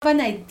Have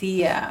an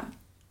idea,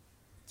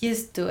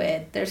 just do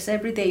it. There's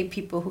everyday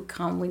people who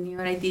come with new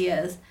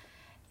ideas,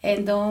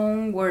 and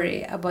don't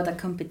worry about the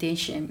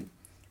competition.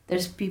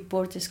 There's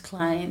people, there's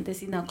client,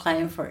 there's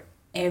client for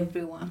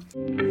everyone.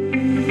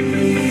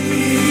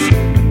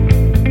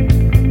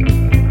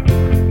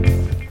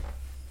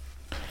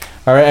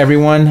 All right,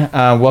 everyone.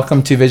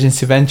 Welcome to Visions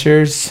to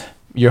Ventures.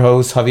 Your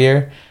host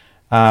Javier.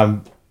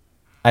 I'm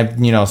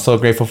so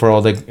grateful for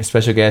all the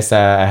special guests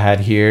that I had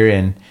here,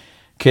 and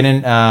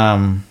couldn't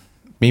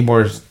be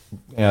more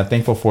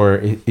thankful for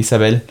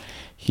Isabel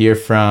here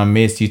from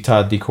Miss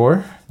Utah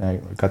Decor. I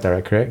got that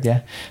right, correct?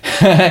 Yeah.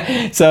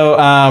 So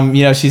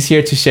she's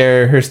here to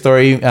share her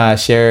story,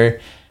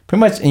 share pretty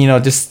much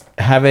just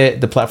have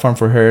it the platform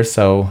for her.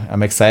 So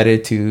I'm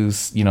excited to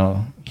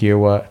hear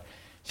what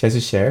she has to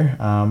share.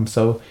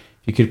 So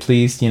if you could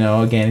please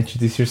again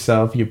introduce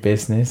yourself, your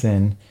business,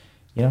 and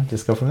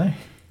just go from there.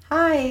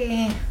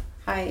 Hi,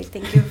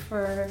 thank you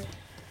for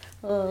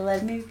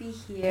letting me be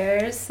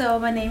here. So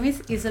my name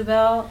is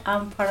Isabel.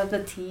 I'm part of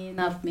the team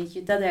of Miss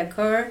Utah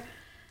Decor,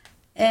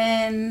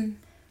 and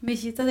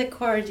Miss Utah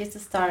Decor just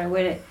started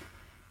with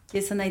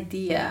just an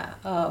idea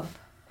of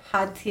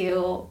how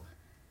to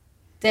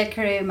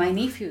decorate my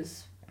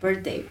nephew's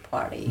birthday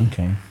party.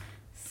 Okay.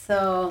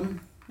 So,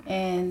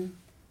 and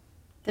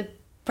the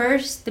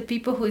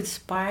people who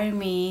inspire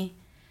me,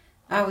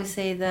 I would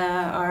say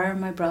that are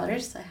my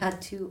brothers. I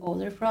had two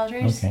older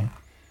brothers. Okay.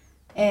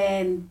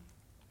 And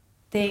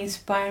they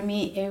inspire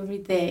me every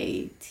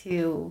day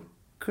to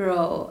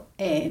grow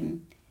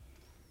and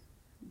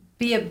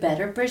be a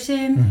better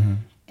person. Mm-hmm.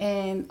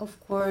 And of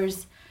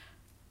course,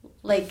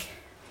 like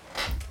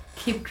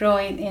keep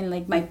growing in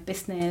like my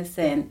business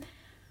and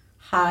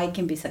how I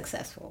can be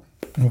successful.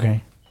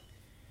 Okay.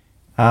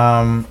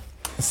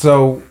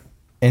 So,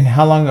 and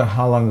how long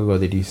ago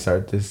did you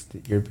start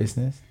your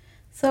business?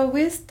 So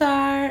we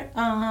start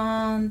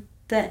on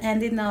the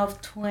ending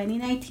of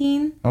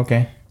 2019.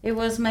 Okay. It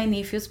was my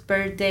nephew's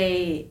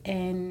birthday,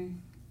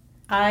 and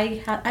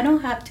I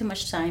don't have too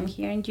much time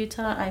here in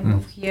Utah. I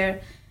moved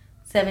here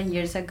 7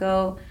 years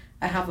ago.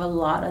 I have a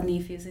lot of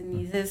nephews and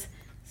nieces,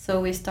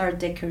 so we start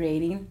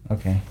decorating.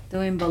 Okay.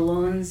 Doing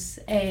balloons,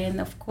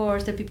 and of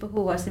course the people who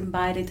was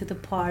invited to the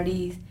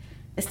parties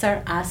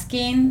start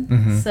asking.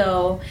 Mm-hmm.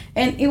 So,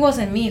 and it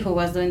wasn't me who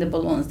was doing the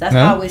balloons. That's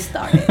No? how we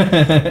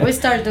started. We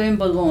started doing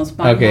balloons.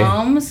 My Okay.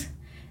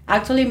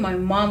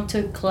 mom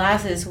took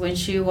classes when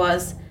she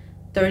was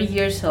 30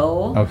 years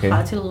old. Okay.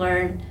 How to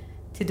learn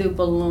to do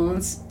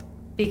balloons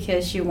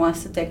because she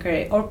wants to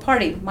decorate or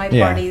party my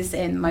Yeah. parties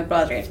and my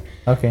brothers.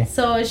 Okay.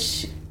 So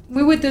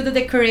we would do the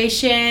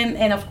decoration,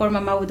 and of course my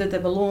mom would do the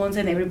balloons,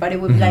 and everybody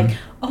would be Mm-hmm. like,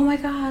 oh my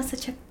god,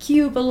 such a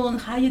cute balloon,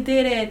 how you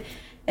did it.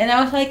 And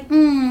I was like,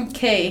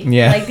 okay.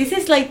 Yeah. Like this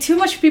is like too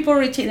much people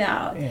reaching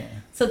out. Yeah.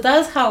 So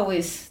that's how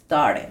we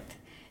started.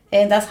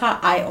 And that's how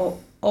I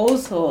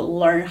also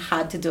learned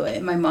how to do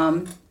it. My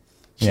mom,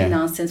 she Yeah.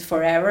 knows since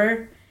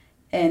forever.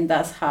 And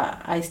that's how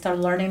I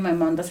started learning. My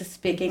mom doesn't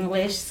speak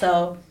English.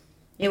 So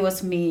it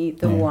was me,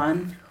 the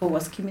one who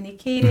was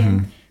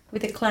communicating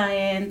with the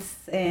clients.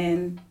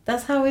 And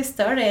that's how we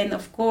started. And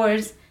of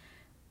course,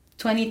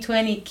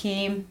 2020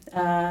 came,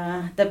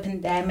 the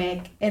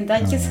pandemic. And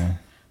that just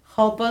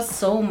helped us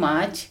so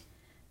much.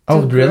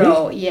 Oh, really?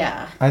 Grow.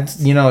 Yeah. I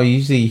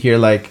usually you hear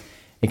like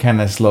it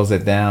kind of slows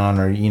it down,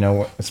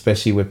 or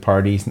especially with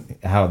parties,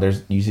 how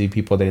there's usually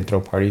people that didn't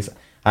throw parties.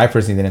 I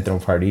personally didn't throw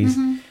parties.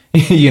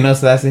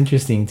 So that's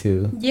interesting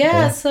too.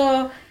 Yeah,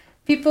 so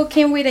people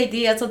came with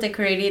ideas of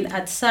decorating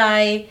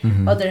outside,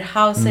 other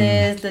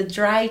houses, the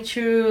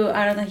drive-through.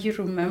 I don't know if you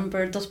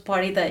remember those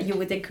parties that you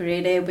would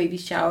decorate it, baby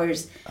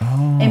showers,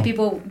 and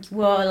people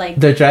were like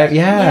The drive,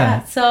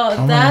 yeah.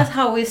 So that's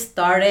how we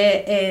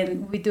started,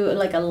 and we do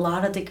like a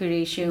lot of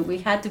decoration. We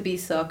had to be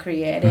so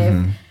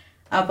creative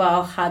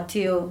about how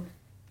to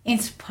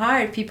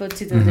inspire people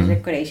to do the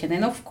decoration,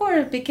 and of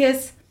course,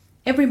 because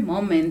every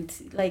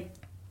moment, like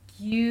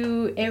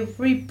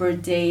every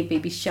birthday,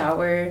 baby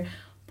shower,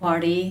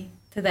 party,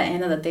 to the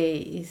end of the day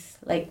is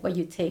like what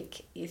you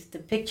take is the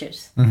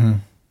pictures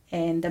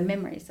and the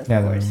memories, of course. The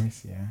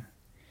memories, yeah.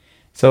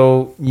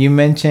 So you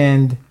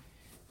mentioned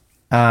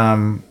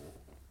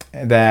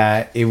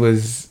that it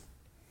was,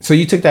 so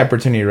you took the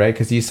opportunity, right?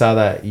 Because you saw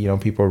that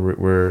people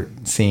were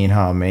seeing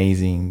how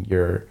amazing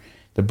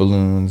the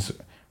balloons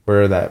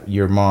were, that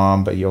your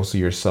mom, but you also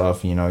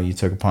yourself, you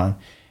took upon.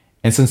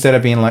 And so instead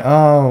of being like,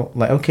 oh,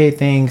 like, okay,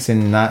 thanks,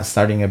 and not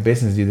starting a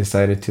business, you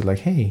decided to like,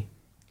 hey,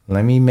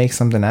 let me make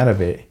something out of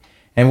it.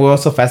 And what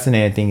also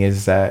fascinating thing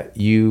is that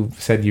you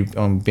said you've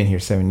only been here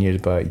 7 years,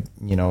 but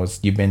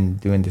you've been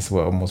doing this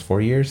almost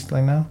 4 years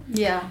like now.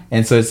 Yeah.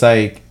 And so it's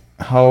like,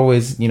 how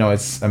is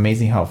it's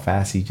amazing how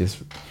fast you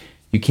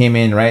came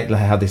in, right?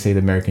 Like how they say the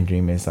American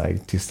dream is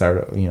like to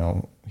start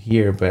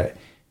here, but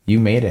you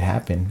made it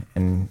happen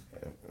in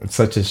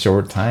such a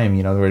short time.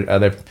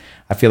 Where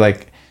I feel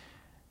like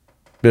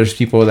there's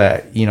people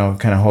that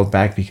kind of hold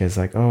back because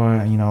like,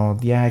 oh,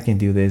 yeah, I can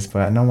do this,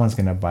 but no one's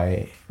gonna buy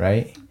it,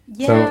 right?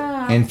 Yeah. So,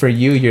 and for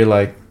you, you're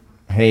like,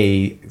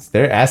 hey,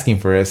 they're asking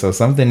for it, so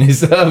something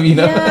is up, you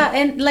know. Yeah,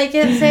 and like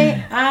I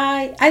say,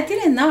 I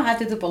didn't know how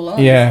to do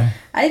balloons. Yeah.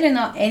 I didn't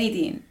know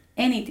anything.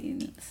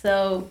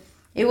 So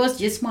it was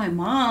just my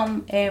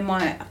mom and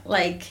my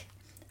like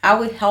I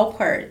would help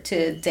her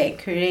to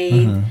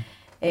decorate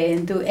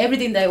and do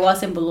everything that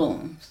was in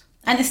balloons.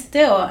 And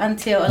still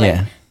until like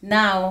Yeah.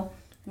 now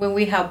when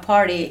we have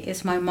party,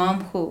 it's my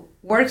mom who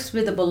works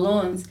with the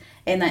balloons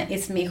and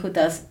it's me who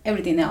does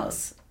everything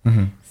else.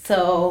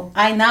 So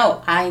I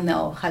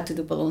know how to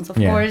do balloons, of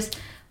Yeah. course,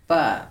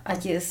 but I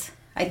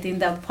think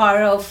that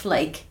part of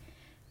like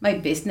my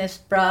business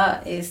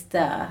bra is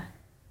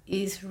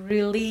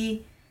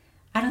really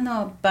I don't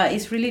know, but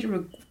it's really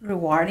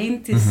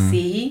rewarding to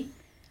see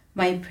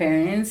my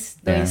parents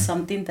doing Yeah.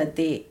 something that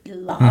they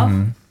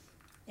love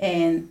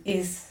and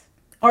is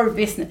our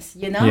business,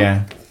 you know?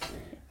 Yeah.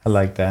 I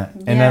like that.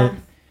 And Yeah. I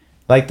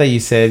like that you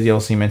said,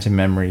 you mentioned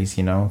memories,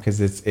 because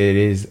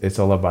it's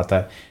all about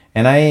that.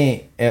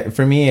 And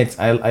for me,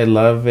 I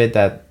love it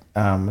that,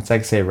 it's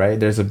like I say, right?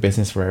 There's a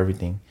business for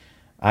everything.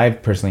 I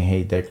personally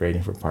hate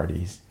decorating for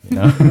parties,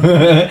 like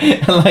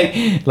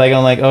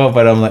I'm like, oh,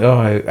 but I'm like,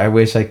 oh, I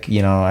wish I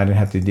didn't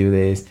have to do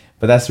this.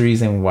 But that's the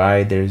reason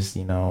why there's,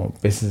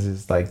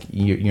 businesses like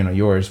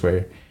yours,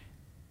 where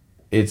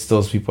it's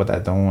those people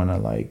that don't want to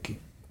like,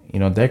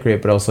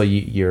 decorate, but also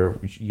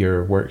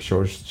your work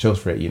shows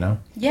for it,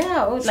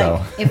 Yeah,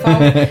 So.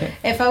 like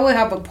if I would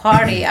have a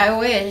party, I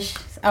wish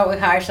I would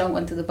hire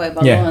someone to buy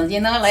balloons.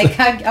 Yeah. Like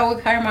I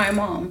would hire my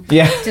mom.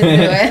 Yeah. To do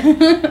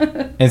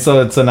it. And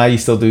so now you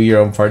still do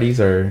your own parties,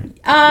 or?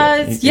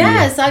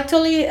 Yes,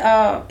 actually,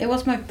 it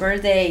was my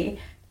birthday a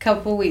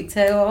couple weeks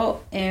ago,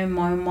 and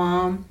my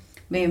mom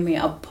made me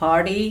a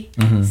party.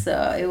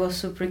 So it was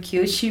super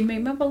cute. She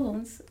made me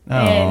balloons.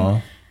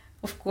 And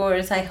of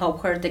course, I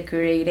helped her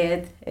decorate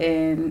it,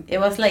 and it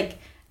was like,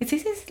 is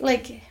this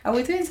like, are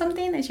we doing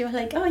something? And she was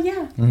like, oh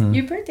yeah,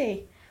 your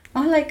birthday.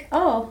 I was like,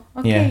 oh,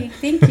 okay,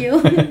 thank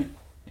you.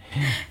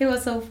 It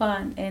was so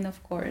fun, and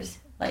of course,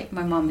 like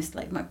my mom is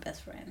like my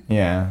best friend.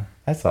 Yeah,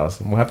 that's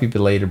awesome. Well, happy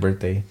belated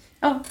birthday.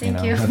 Oh,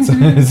 thank you.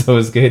 That's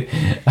always good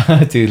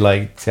to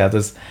like to have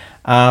this.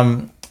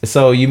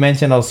 So you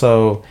mentioned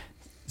also,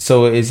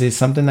 so is it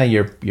something that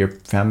your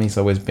family's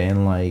always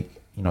been like,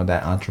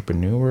 that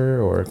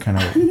entrepreneur, or kind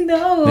of?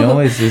 No,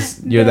 it's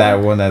just you're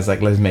that one that's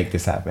like, let's make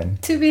this happen.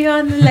 To be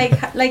honest,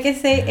 like I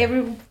say,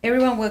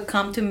 everyone will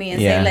come to me and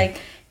say like,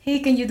 hey,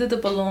 can you do the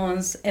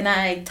balloons? And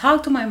I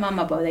talked to my mom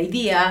about the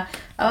idea.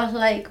 I was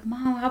like,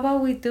 Mom, how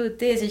about we do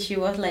this? And she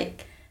was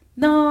like,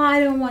 no, I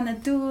don't want to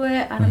do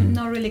it. I'm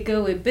not really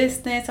good with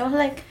business. I was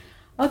like,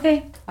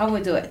 okay, I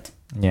will do it.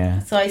 Yeah.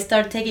 So I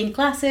started taking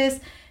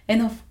classes,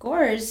 and of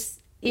course,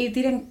 it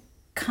didn't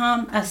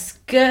come as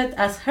good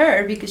as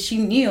her because she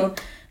knew.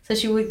 So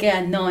she would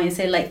get annoyed and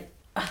say like,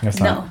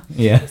 no.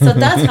 Yeah. So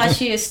that's how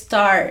she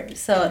started.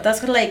 So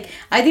that's what, like,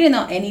 I didn't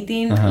know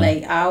anything.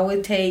 Like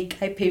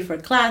I pay for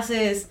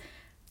classes,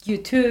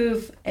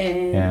 YouTube,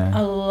 and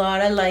a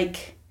lot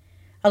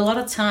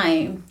of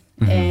time,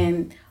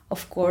 and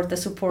of course the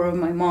support of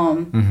my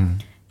mom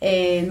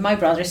and my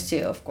brothers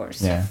too, of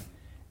course. Yeah.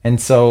 And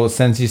so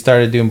since you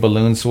started doing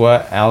balloons,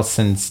 what else,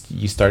 since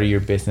you started your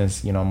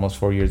business, almost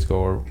 4 years ago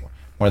or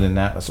more than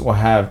that, so what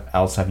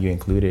else have you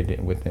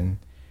included within?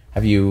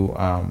 Have you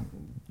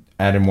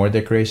added more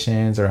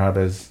decorations, or how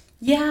does?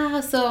 Yeah,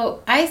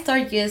 so I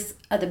started just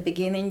at the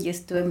beginning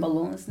just doing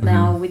balloons.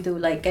 Now we do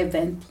like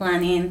event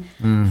planning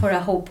for a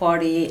whole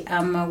party.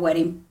 I'm a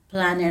wedding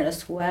planner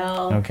as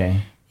well.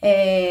 Okay.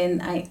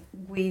 And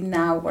we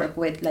now work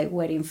with like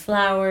wedding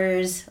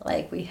flowers,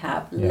 like we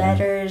have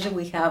letters,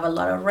 we have a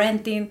lot of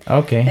renting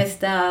and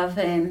stuff,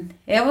 and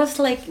it was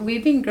like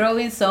we've been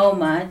growing so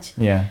much.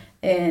 Yeah.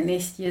 And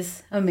it's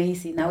just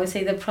amazing. I would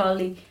say that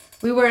probably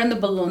we were in the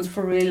balloons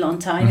for a really long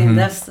time, and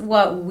that's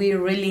what we're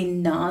really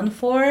known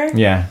for.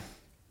 Yeah.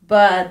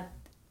 But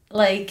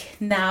like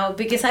now,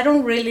 because I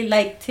don't really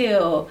like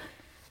to,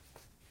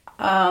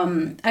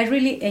 I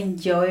really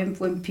enjoy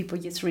when people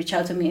just reach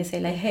out to me and say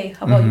like, hey,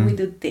 how about we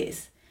do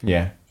this?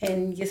 Yeah.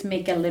 And just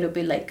make a little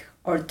bit like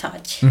our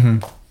touch.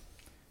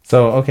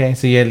 So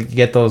you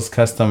get those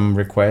custom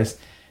requests,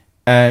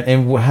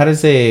 and how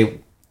does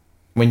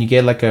when you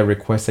get like a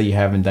request that you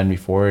haven't done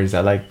before, is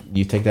that like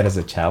you take that as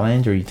a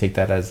challenge, or you take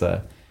that as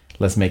a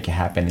let's make it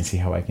happen and see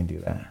how I can do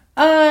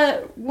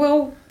that?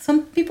 Well,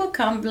 some people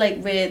come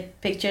like with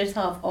pictures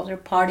of other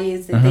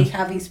parties that they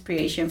have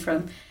inspiration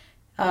from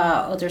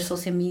other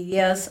social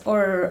medias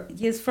or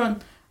just from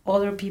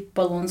other people,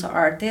 balloons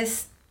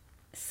artists.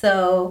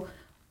 So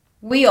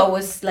we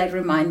always like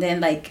remind them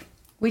like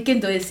we can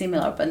do it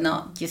similar but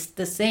not just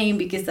the same,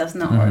 because that's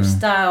not our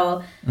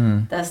style.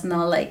 That's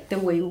not like the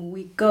way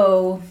we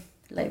go.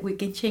 Like we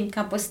can change a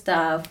couple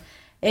stuff,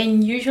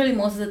 and usually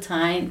most of the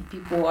time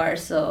people are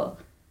so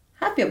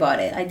happy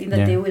about it. I think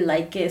that they will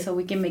like it, so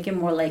we can make it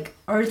more like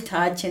our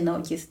touch and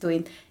not just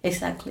doing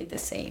exactly the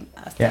same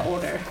as the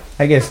order.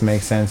 I guess it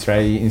makes sense,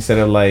 right? Instead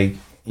of like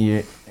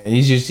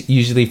it's just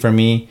usually for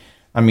me,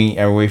 I mean,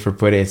 a way for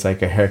put it, it's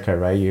like a haircut,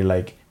 right? You're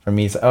like, for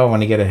me, it's I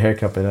want to get a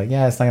haircut, but like,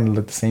 it's not gonna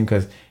look the same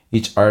because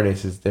each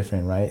artist is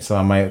different, right? So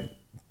I might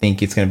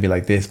think it's gonna be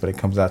like this, but it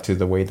comes out to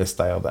the way, the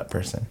style of that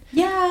person.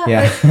 Yeah.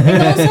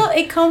 And also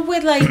it comes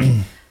with like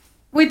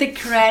with the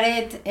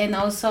credit, and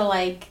also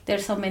like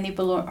there's so many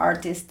balloon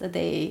artists that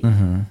they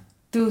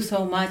do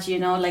so much,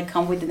 like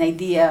come with an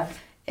idea,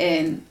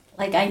 and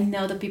like I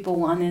know that people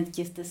wanted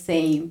just the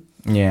same.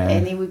 Yeah.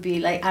 And it would be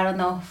like, I don't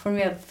know, for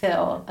me I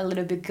feel a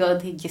little bit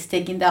good just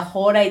taking the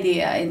whole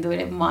idea and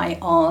doing it my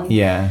own.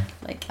 Yeah.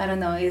 Like I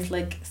don't know, it's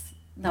like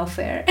not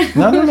fair.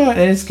 No,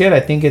 it's good. I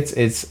think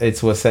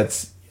it's what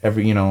sets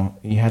every,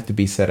 you have to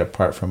be set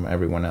apart from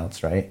everyone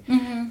else, right?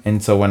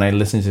 And so when I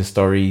listen to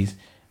stories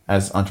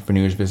as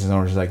entrepreneurs, business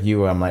owners like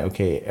you, I'm like,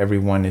 okay,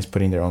 everyone is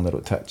putting their own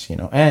little touch,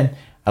 and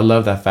I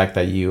love that fact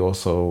that you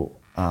also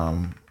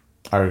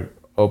are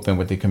open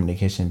with the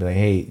communication, be like,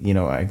 hey,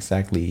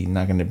 exactly,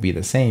 not going to be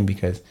the same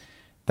because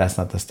that's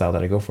not the style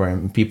that I go for,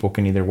 and people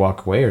can either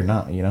walk away or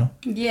not,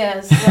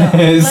 Yes,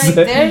 like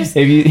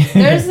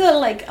there's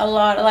a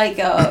lot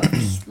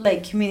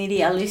like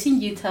community, at least in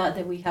Utah,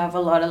 that we have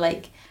a lot of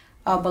like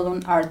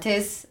balloon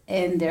artists,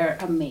 and they're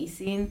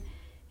amazing,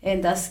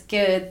 and that's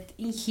good.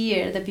 In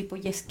here, the people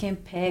just can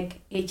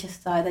pick each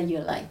style that you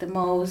like the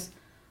most.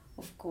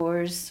 Of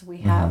course, we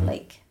have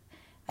like,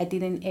 I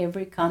did in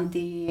every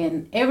county,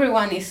 and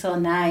everyone is so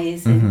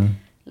nice, and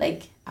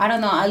like I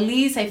don't know, at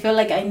least I feel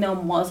like I know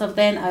most of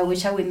them. I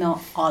wish I would know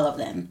all of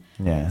them.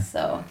 Yeah.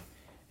 So.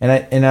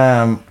 And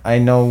I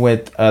know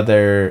with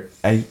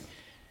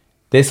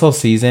this whole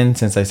season,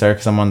 since I started,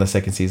 because I'm on the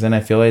second season,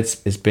 I feel it's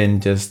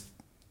been just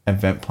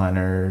event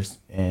planners,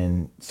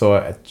 and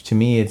so to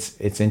me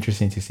it's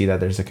interesting to see that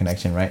there's a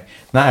connection, right?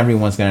 Not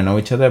everyone's gonna know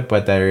each other,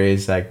 but there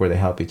is like where they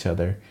help each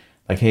other,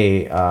 like,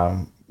 hey,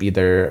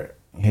 either,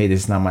 hey, this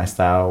is not my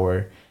style,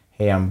 or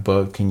hey, I'm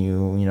booked, can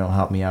you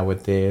help me out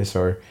with this,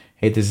 or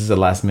hey, this is a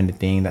last minute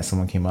thing that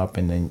someone came up,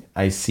 and then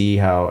I see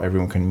how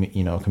everyone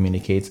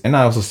communicates, and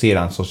I also see it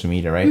on social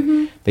media, right?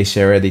 They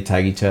share it, they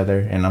tag each other,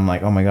 and I'm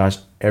like, oh my gosh,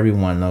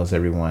 everyone knows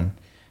everyone.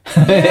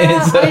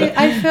 Yeah, so,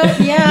 I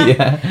feel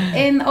yeah.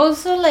 And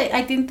also like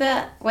I think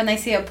that when I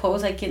see a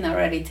post, I can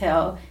already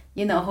tell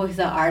who's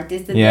the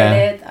artist that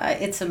did it.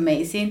 It's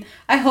amazing.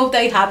 I hope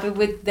they're happy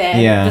with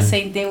that. The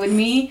same thing with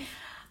me.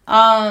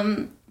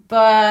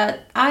 But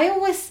I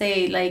always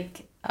say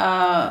like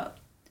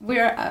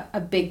we're a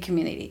big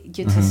community.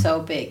 Utah's so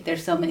big.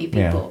 There's so many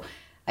people.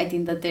 I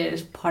think that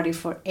there's party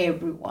for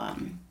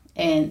everyone,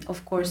 and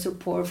of course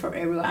support for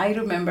everyone. I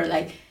remember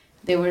like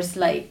there was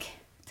like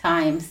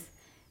times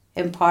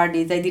in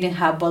parties I didn't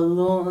have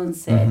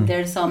balloons, and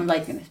there's some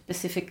like in a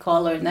specific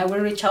color, and I would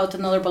reach out to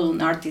another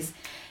balloon artist,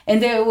 and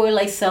they would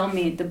like sell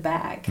me the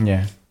bag.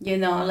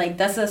 Like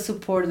that's a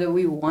support that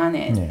we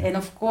wanted. And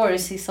of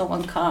course if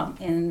someone come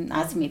and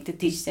ask me to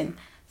teach them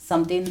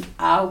something,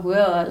 I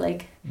will,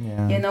 like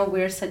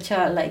we're such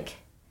a like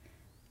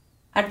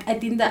I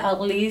think that at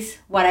least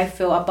what I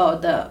feel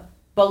about the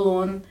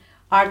balloon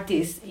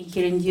artists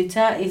here in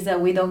Utah is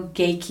that we don't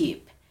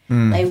gatekeep.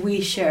 Like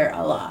we share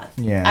a lot.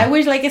 I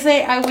wish, like I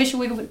say, I wish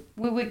we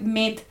would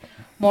meet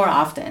more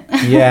often.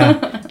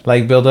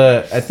 Like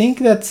I think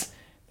that's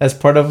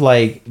part of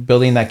like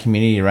building that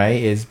community, right?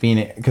 Is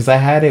being, because I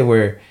had it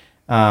where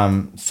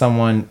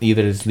someone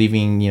either is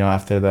leaving,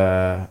 after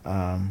the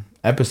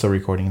episode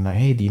recording, like,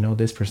 hey, do you know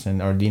this person,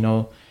 or do you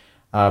know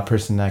a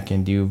person that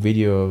can do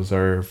videos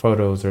or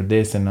photos or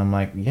this? And I'm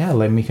like, yeah,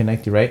 let me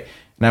connect you, right?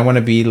 And I want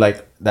to be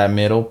like that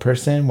middle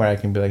person where I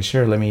can be like,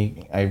 sure,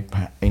 I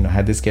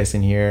had this guest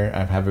in here,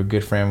 I have a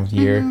good friend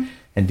here,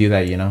 and do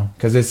that,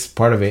 because it's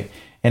part of it.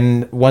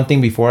 And one thing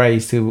before, I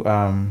used to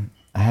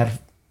I had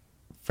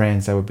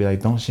friends that would be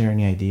like, don't share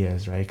any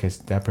ideas, right? Because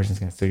that person's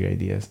gonna steal your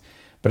ideas.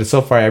 But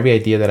so far, every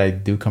idea that I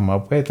do come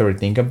up with or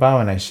think about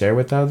and I share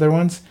with the other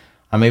ones,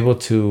 I'm able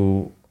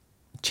to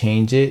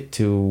change it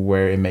to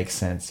where it makes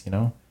sense,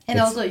 And it's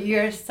also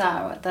your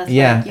style. That's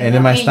and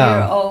in my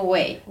style, in your own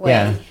way.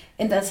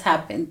 And that's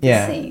happened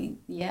the same.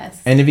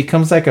 Yes. And it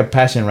becomes like a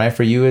passion, right?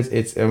 For you,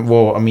 it's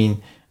well, I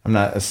mean, I'm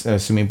not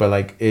assuming, but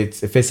like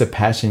if it's a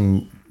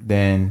passion,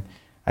 then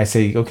I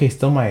say, okay,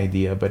 still my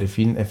idea. But if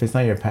it's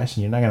not your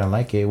passion, you're not gonna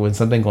like it. When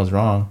something goes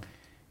wrong,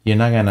 you're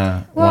not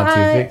gonna want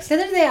to fix. The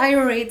other day I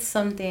read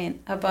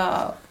something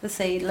about, let's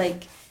say,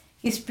 like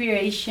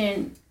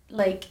inspiration.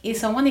 Like if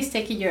someone is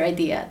taking your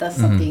idea, that's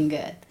something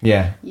good.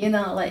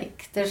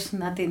 Like there's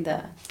nothing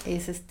that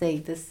is stay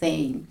the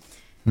same,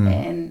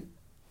 and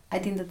I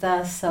think that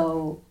that's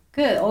so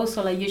good.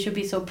 Also, like you should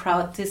be so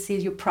proud to see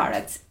your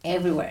products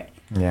everywhere.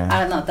 I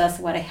don't know. That's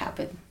what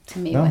happened to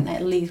me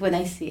when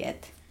I see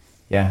it.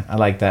 Yeah, I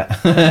like that.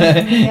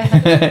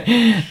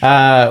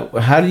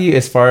 How do you,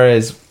 as far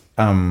as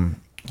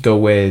go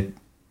with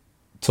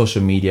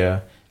social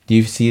media? Do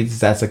you see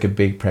that's like a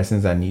big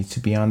presence that needs to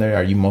be on there?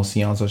 Are you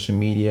mostly on social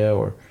media,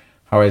 or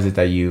how is it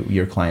that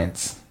your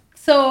clients?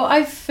 So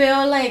I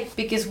feel like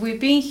because we've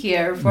been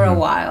here for a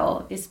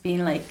while, it's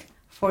been like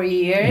 4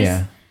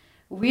 years.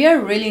 We are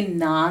really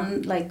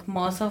like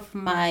most of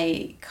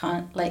my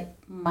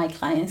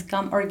clients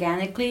come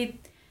organically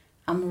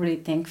I'm really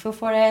thankful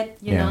for it.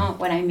 You know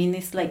what I mean?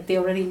 It's like they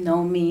already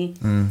know me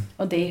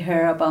or they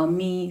heard about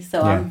me.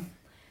 So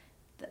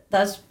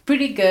that's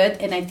pretty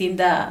good. And I think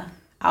that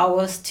I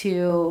was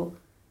too,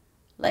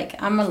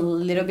 like, I'm a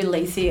little bit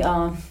lazy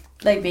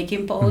like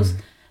making posts.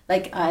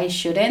 Like I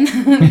shouldn't.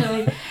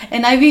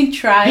 And I've been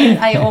trying.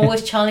 I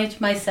always challenge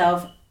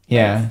myself.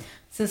 Yeah.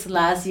 Since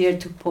last year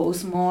to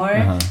post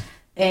more.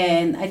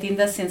 And I think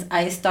that since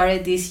I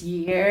started this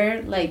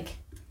year, like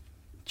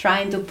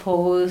trying to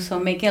post or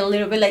make it a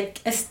little bit like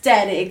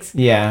aesthetics.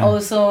 Yeah.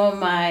 Also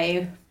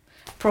my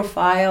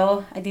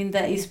profile, I think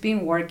that it's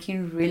been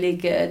working really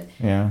good.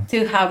 Yeah.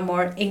 To have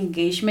more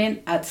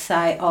engagement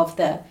outside of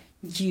the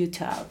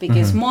Utah,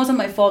 because most of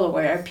my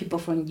followers are people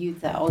from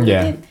Utah other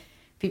than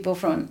people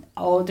from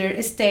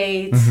other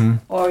states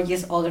or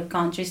just other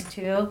countries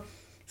too.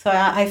 So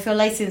I feel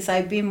like since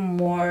I've been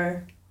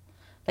more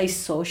like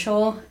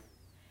social,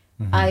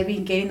 I've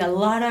been getting a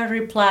lot of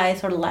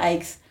replies or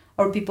likes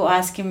or people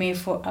asking me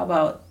for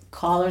about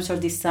colors or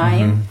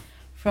design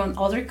from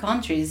other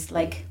countries.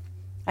 Like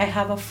I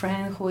have a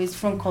friend who is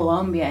from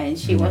Colombia and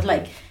she was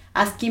like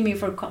asking me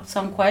for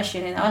some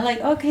question and I was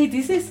like, okay,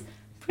 this is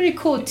pretty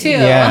cool too.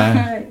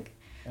 Yeah.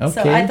 Okay.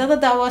 So I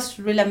thought that was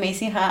really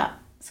amazing how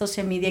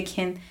social media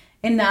can,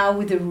 and now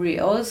with the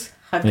reels,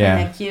 how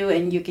connect you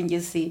and you can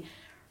just see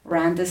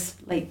random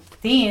like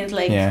things.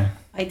 Like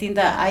I think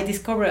that I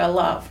discovered a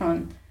lot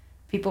from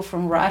people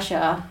from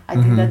Russia. I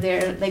think that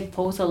they're like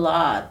post a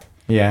lot.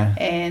 Yeah.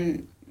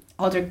 And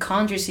other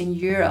countries in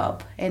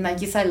Europe, and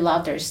I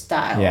love their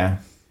style. Yeah.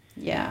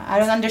 Yeah, I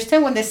don't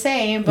understand what they're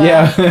saying,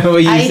 but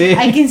what you see?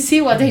 I can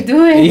see what they're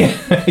doing. Yeah,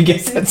 I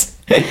guess that's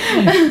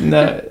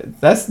no,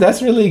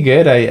 that's really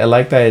good. I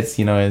like that it's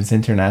it's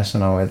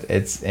international.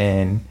 It's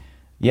and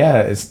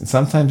it's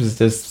sometimes it's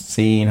just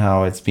seeing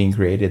how it's being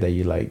created that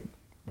you like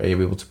are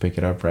you able to pick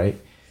it up, right?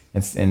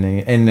 It's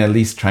and at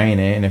least trying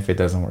it, and if it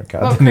doesn't work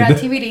out, well,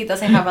 creativity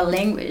doesn't have a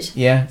language.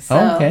 Yeah. So.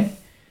 Oh, okay.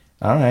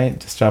 All right,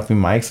 just dropping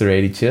mics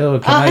already. Chill.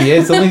 Come on,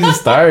 it's only the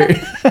start.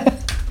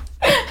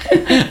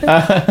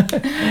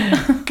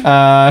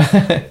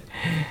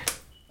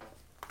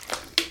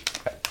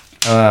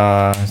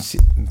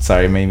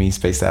 Sorry, made me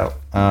space out.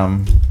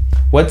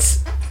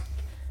 What's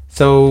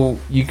so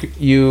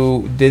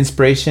you the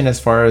inspiration as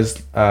far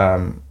as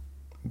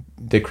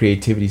the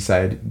creativity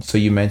side? So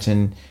you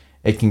mentioned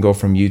it can go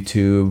from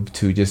YouTube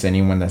to just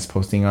anyone that's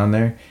posting on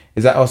there.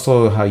 Is that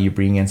also how you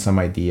bring in some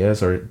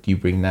ideas, or do you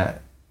bring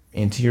that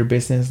into your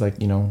business,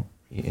 like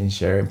and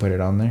share it and put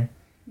it on there?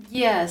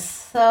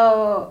 Yes.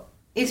 So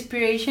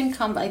inspiration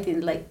comes, I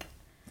think, like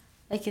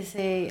you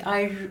say,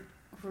 I'm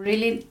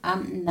really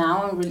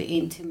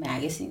into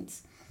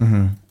magazines,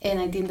 and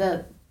I think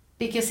that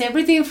because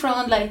everything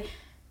from like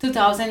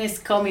 2000 is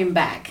coming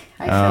back,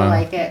 I feel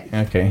like it.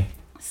 Okay.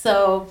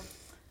 So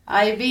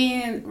I've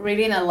been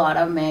reading a lot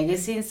of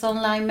magazines,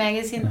 online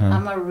magazines.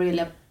 I'm a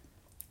really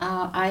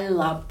I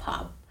love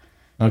pop.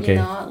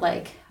 Okay.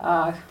 Like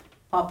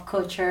pop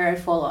culture. I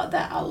follow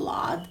that a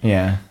lot.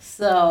 Yeah.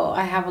 So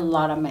I have a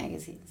lot of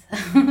magazines.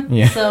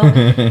 Yeah. So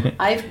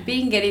I've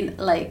been getting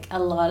like a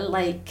lot of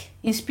like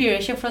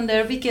inspiration from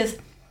there because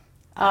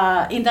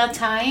in that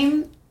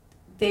time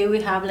they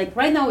would have like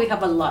right now we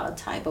have a lot of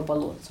type of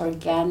balloons,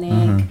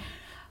 organic,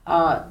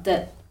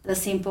 the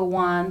simple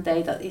one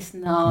that is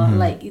not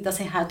like it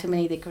doesn't have too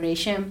many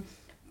decoration.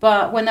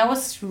 But when I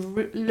was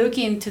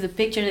looking to the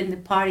picture in the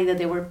party that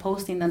they were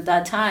posting at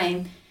that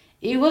time,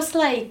 it was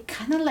like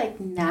kind of like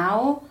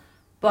now,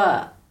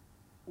 but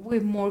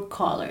with more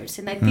colors.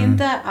 And I think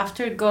that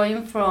after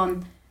going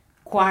from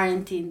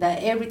quarantine,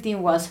 that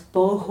everything was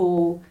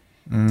boho,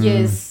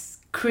 just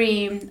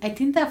cream. I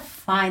think that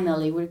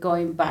finally we're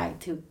going back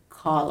to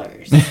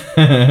colors. Like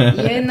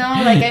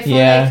I feel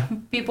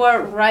like people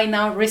are right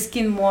now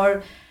risking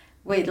more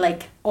with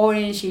like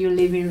orange in your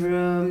living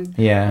room,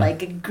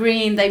 like a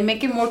green. They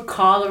make it more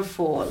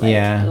colorful,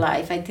 like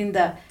life. I think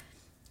that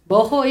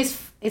boho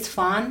is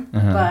fun,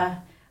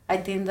 but I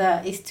think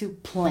that it's too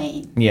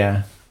plain.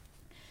 Yeah.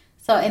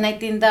 So, and I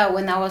think that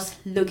when I was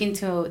looking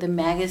to the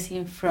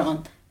magazine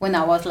from when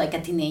I was like a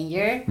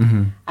teenager,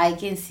 I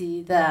can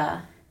see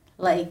the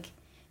like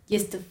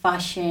just the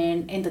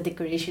fashion and the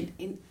decoration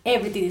and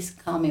everything is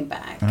coming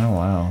back. Oh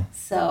wow!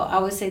 So I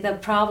would say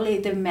that probably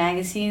the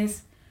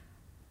magazines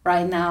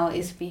right now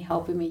is been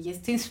helping me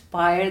just to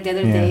inspire. The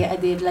other day I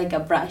did like a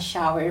brush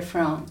shower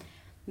from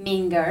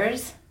Mean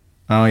Girls.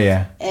 Oh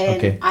yeah.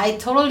 And I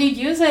totally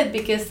use it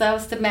because that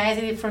was the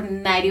magazine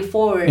from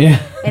 '94.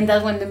 And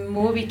that's when the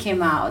movie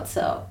came out.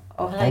 So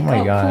I was like,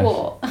 oh gosh.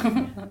 Cool.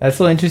 That's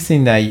so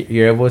interesting that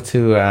you're able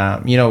to,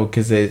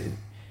 because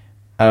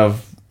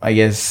I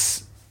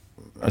guess,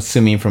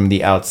 assuming from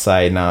the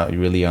outside, not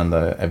really on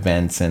the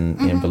events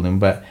and balloon,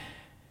 but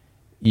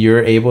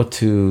you're able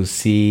to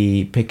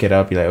pick it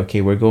up. You're like, okay,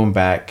 we're going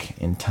back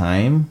in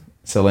time.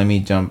 So let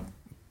me jump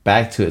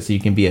back to it so you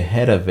can be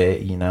ahead of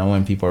it,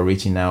 when people are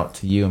reaching out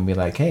to you and be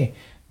like, hey,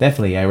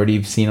 definitely, I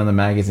already seen on the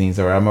magazines,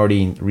 or I'm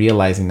already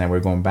realizing that we're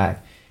going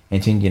back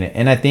and changing it.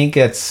 And I think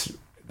that's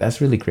that's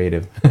really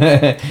creative.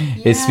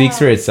 It speaks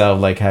for Yeah. itself,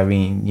 like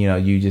having,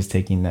 you just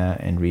taking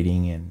that and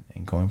reading and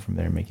going from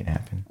there and making it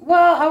happen.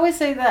 Well, I would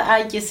say that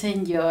I just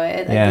enjoy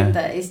it. I Yeah. think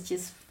that it's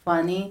just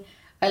funny.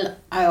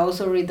 I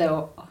also read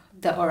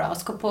the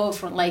horoscope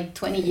from like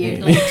 20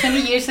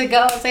 years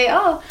ago. I say,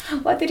 oh,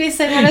 what did it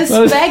say? What I was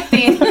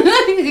expecting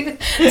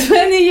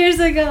 20 years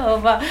ago.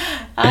 But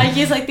I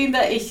think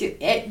that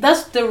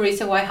that's the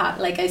reason why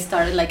I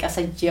started like as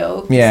a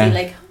joke. To Yeah. see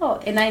like, oh,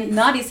 and I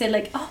noticed it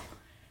like, oh,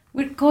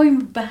 we're going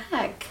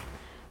back.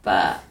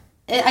 But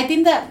I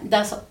think that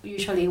that's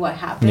usually what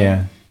happens.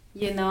 Yeah.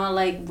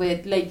 Like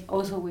with like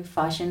also with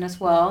fashion as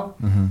well.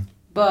 Mm-hmm.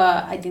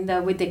 But I think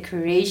that with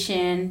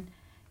decoration,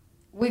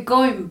 we're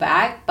going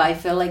back, but I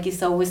feel like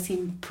it's always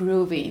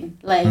improving.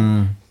 Like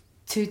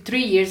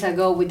 2-3 years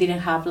ago, we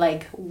didn't have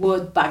like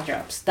wood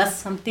backdrops. That's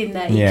something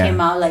that Yeah.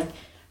 came out like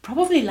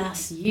probably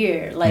last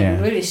year, like Yeah.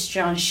 really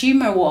strong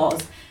shimmer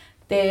walls.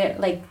 They're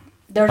like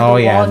they're Oh,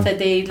 the yeah. walls that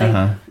they like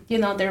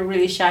Uh-huh. they're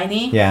really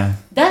shiny. Yeah.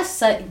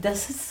 That's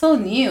so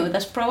new.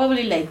 That's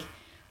probably like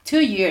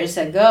 2 years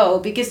ago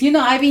because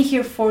I've been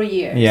here 4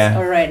 years Yeah.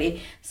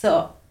 already,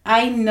 so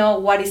I know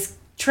what is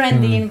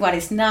trending, what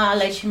is not.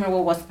 Like shimmer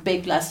wall was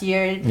big last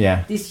year.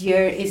 Yeah. This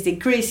year is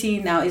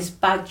decreasing. Now it's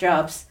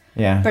backdrops,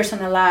 Yeah.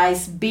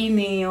 personalized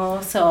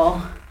vinyl.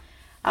 So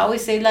I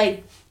always say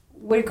like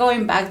we're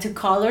going back to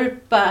color,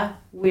 but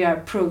we are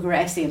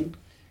progressing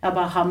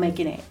about how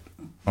making it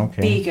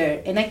Okay.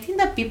 bigger. And I think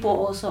that people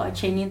also are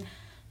changing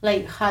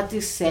like how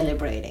to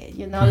celebrate it.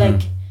 Mm-hmm.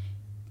 Like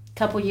a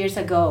couple years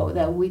ago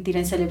that we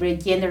didn't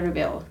celebrate gender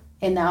reveal,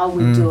 and now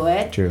we do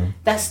it. True.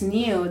 That's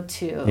new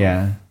too.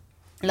 Yeah.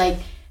 Like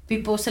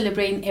people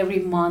celebrating every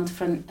month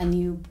from a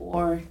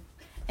newborn,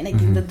 and I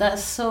think that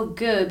that's so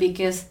good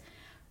because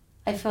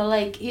I feel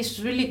like it's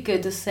really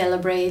good to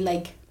celebrate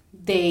like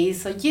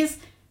days or just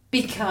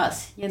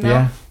because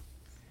Yeah.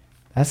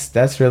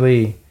 That's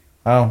really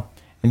wow.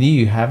 And do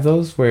you have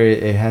those where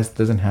it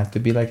doesn't have to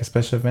be like a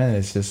special event?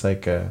 It's just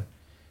like a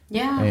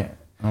yeah.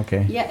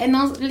 okay. Yeah, and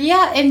also,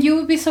 and you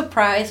would be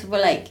surprised.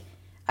 But like,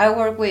 I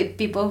work with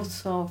people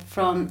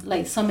from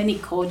like so many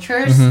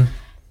cultures,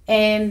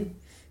 and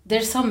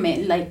there's so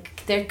many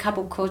like there are a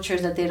couple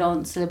cultures that they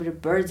don't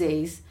celebrate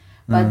birthdays,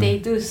 but they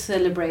do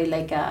celebrate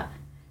like a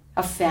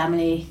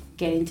family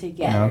getting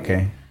together.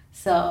 Okay.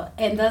 So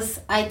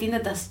I think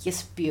that's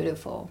just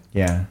beautiful.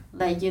 Yeah.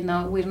 Like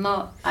we're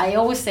not. I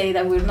always say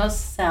that we're not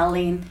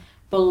selling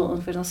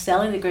balloons. We're not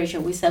selling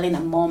decoration. We're selling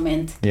a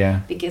moment.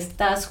 Yeah. Because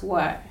that's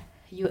what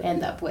you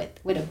end up with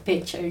a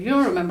picture. You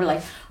don't remember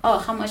like, oh,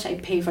 how much I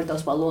paid for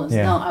those balloons.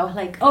 Yeah. No, I was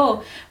like,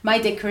 oh, my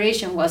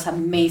decoration was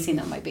amazing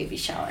on my baby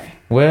shower.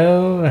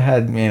 Well,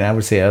 I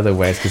would say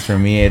otherwise, because for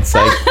me it's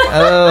like,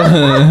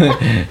 oh,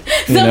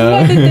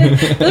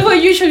 That's why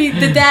usually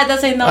the dad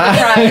doesn't know the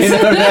price.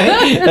 Know,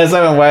 right? That's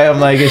why my wife, I'm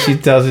like, if she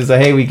tells me,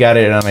 like, hey, we got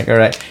it, and I'm like, all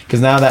right, because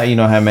now that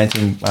I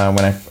mentioned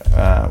when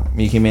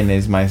you came in,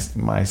 is my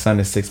son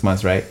is 6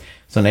 months, right?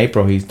 So in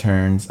April he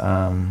turns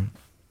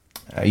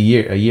a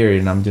year,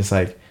 and I'm just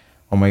like,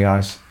 oh my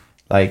gosh,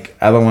 like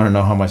I don't want to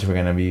know how much we're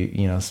gonna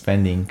be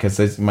spending,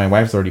 because my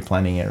wife's already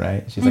planning it,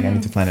 right? She's like, I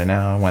need to plan it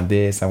now. I want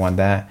this, I want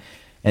that,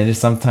 and there's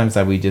sometimes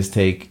that we just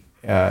take.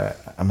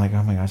 I'm like,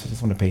 oh my gosh, I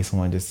just want to pay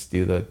someone just to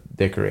do the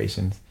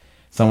decorations.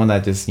 Someone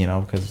that just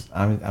because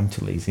I'm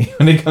too lazy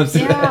when it comes to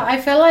that. Yeah,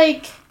 I feel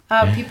like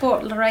people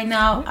right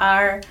now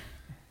are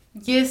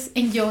just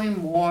enjoying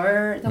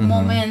more the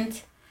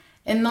moment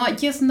and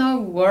not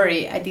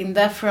worry. I think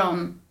that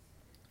from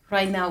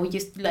right now we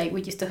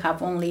used to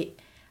have only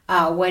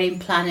wedding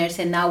planners,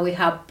 and now we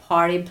have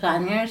party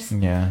planners.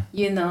 Yeah.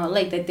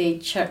 Like that they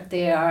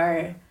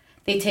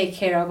take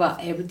care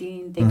about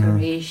everything,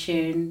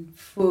 decoration,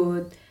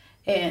 food,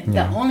 and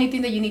the only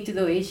thing that you need to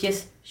do is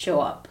just show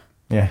up.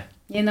 Yeah.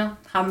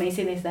 How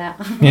amazing is that?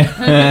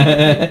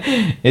 Yeah.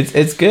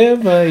 it's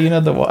good, but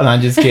no,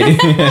 I'm just kidding.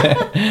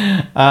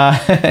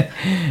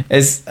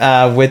 It's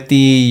with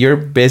your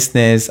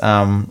business,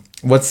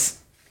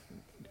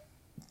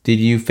 did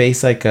you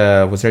face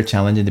was there a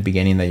challenge in the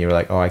beginning that you were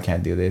like, oh, I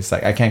can't do this,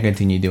 like I can't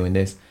continue doing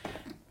this,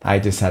 I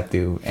just have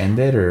to end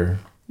it? Or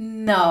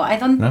no, I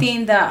don't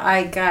think that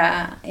I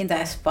got in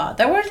that spot.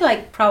 There was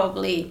like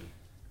probably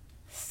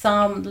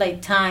some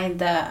like time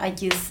that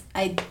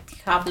I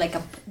have like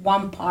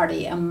one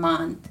party a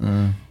month,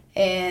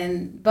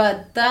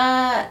 but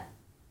that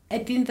I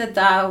think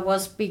that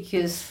was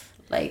because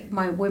like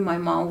with my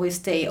mom we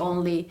stay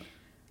only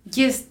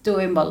just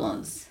doing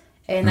balloons,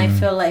 and I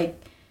feel like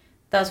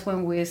that's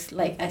when I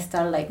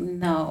started like,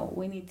 no,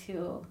 we need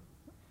to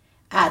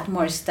add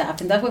more stuff,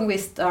 and that's when we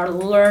start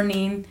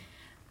learning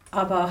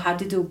about how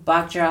to do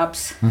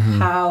backdrops,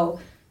 how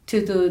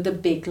to do the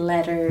big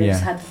letters,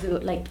 how to do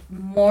like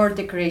more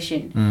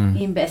decoration,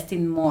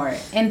 investing more,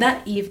 and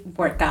that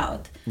worked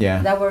out.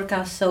 Yeah, that worked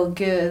out so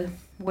good.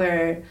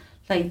 Where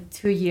like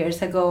 2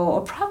 years ago,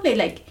 or probably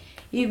like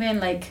even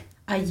like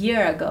a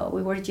year ago,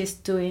 we were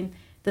just doing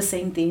the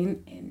same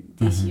thing, and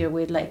this year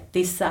we like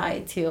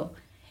decide to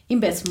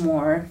invest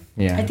more.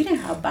 Yeah, I didn't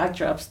have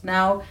backdrops.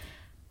 Now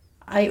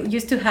I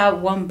used to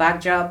have one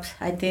backdrop,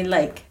 I think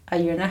like a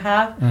year and a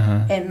half,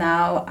 and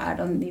now I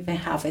don't even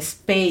have a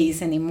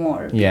space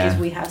anymore because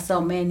we have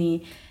so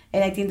many.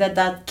 And I think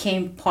that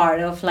came part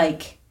of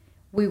like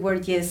we were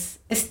just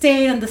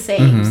staying on the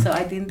same. So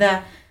I think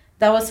that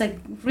was a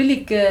really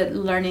good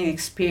learning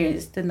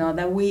experience to know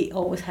that we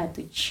always had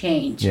to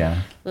change.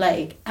 Yeah.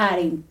 Like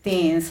adding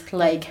things.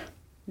 Like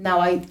now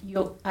I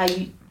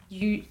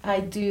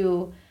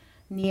do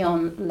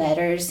neon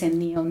letters and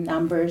neon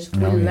numbers.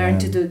 We learned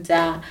to do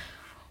that.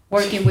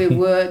 Working with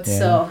wood.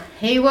 So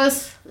it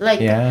was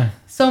like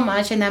so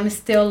much, and I'm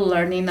still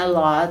learning a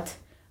lot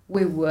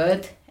with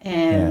wood.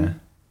 And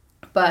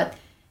but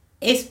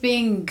it's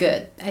been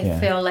good. I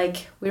feel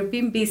like we've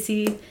been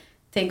busy,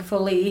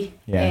 thankfully,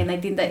 and I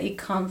think that it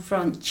comes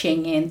from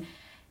changing.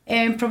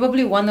 And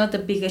probably one of the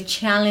biggest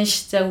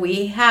challenges that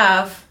we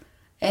have,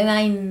 and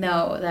I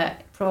know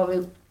that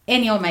probably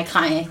any of my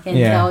clients can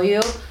tell you,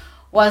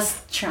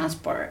 was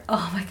transport.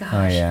 Oh my gosh.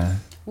 Oh yeah.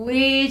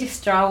 We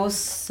struggle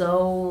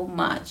so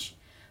much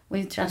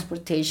with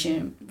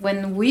transportation.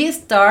 When we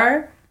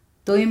start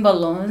doing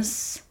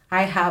balloons,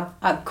 I have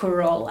a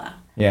Corolla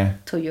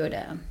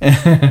Toyota.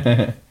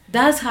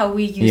 That's how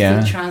we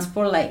used to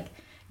transport. Like,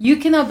 you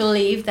cannot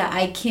believe that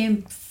I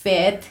can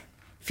fit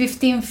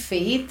 15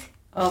 feet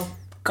of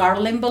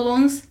garland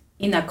balloons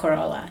in a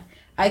Corolla.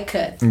 I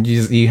could.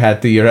 You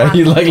had to. You're right.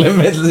 You like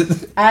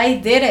limitless. I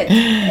did it,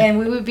 and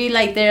we would be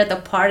like there at the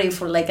party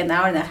for like an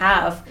hour and a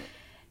half.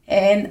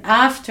 And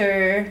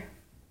after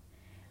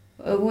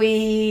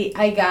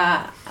I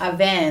got a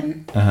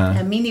van,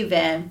 a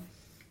minivan,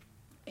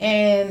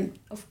 and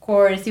of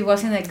course it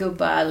wasn't a good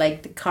buy.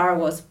 Like the car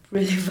was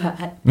really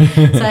bad,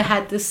 so I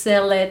had to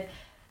sell it.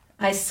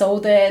 I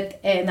sold it,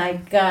 and I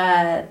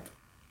got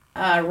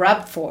a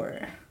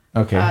RAV4,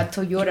 a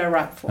Toyota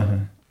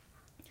RAV4,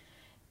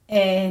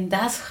 and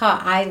that's how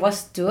I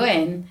was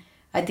doing.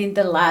 I think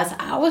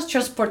I was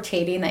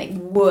transporting like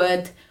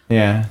wood,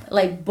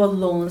 like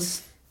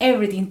balloons,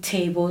 everything,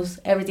 tables,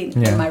 everything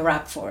in my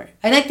RAV4.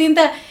 And I think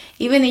that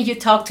even if you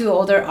talk to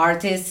other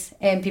artists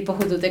and people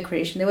who do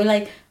decoration, they were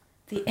like,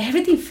 did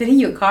everything fit in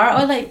your car? I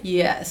was like,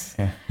 yes,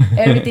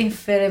 everything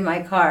fit in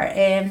my car.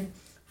 And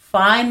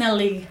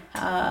finally,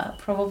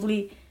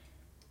 probably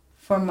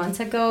 5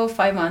 months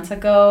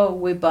ago,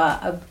 we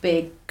bought a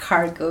big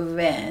cargo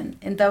van.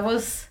 And that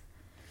was,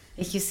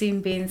 like you see,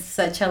 being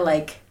such a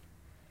like,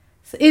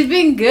 it's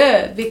been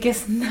good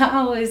because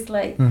now it's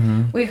like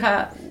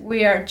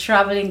we are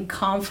traveling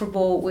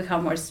comfortable. We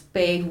have more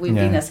space. We've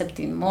been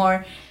accepting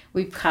more.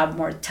 We have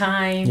more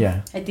time.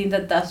 I think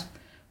that that's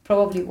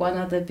probably one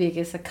of the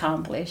biggest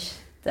accomplishments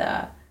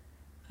that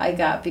I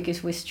got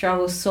because we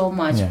struggled so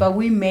much, but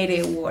we made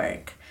it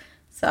work.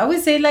 So I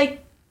would say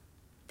like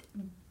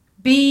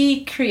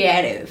be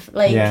creative.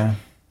 Like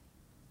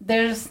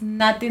there's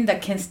nothing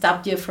that can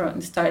stop you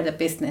from starting a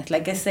business.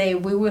 Like I say,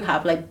 we will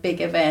have like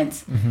big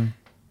events.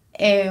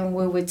 And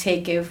we would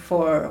take it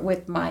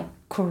with my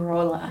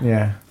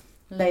Corolla.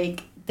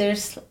 Like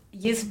just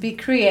be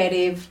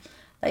creative.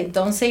 Like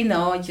don't say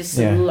no, just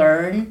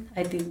learn.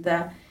 I think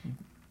that.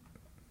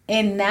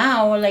 And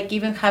now, like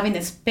even having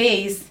a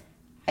space,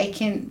 I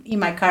can in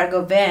my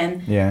cargo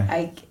van.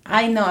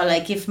 I know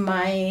like if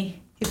my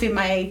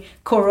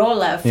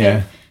Corolla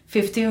fit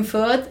 15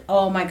 foot,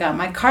 oh my god,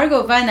 my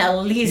cargo van at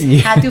least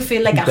had to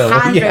fit like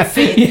 100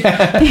 feet.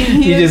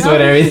 You just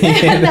put everything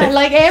in there.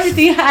 Like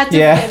everything had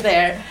to fit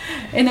there.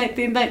 And I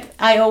think that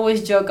I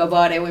always joke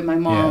about it with my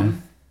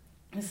mom.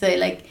 Say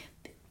like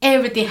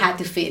everything had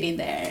to fit in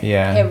there.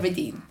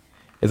 Everything.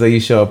 It's like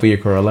you show up with your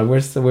Corolla.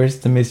 Where's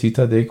the Miss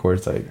Utah Decor?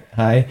 It's like,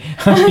 hi.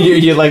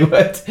 you're like,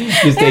 what?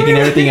 Just taking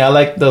everything out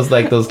like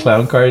those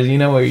clown cars, you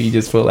know, where you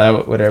just pull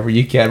out whatever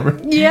you can.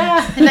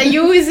 Yeah, like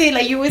you would see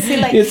like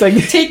it's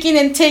like taking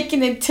and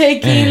taking and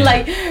taking.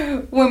 Like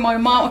with my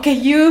mom, okay,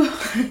 you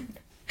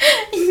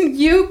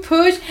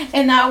push,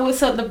 and now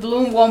so the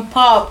balloon won't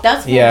pop.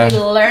 That's what we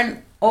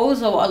learned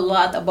also a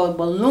lot about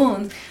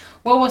balloons.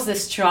 What was the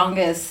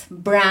strongest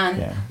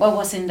brand? What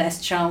wasn't that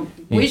strong?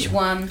 Which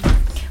one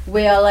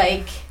will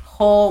like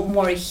hold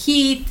more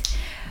heat?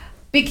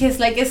 Because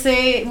like I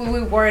say, we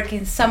will work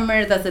in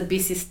summer. That's the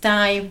busiest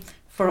time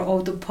for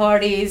all the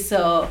parties.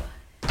 So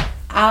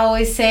I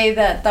always say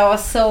that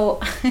was so.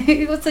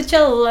 It was such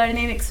a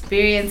learning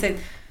experience and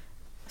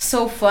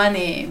so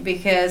funny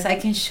because I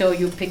can show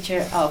you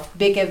picture of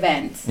big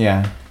events.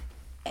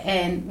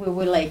 And we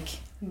would like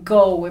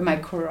go with my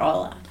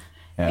Corolla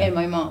and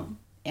my mom.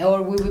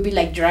 Or we would be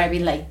like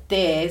driving like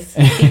this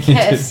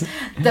because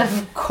the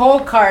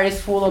whole car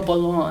is full of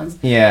balloons.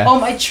 Oh,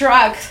 my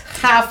truck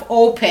half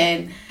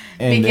open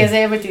and because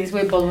everything's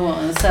with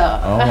balloons. So.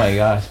 Oh my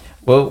gosh.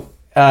 Well,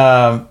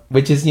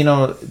 which is, you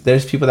know,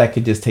 there's people that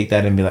could just take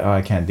that and be like, oh,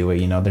 I can't do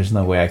it. You know, there's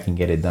no way I can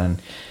get it done.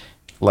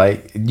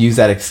 Like use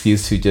that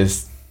excuse to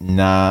just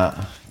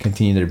not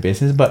continue their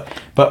business. But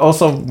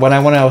also what I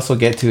want to also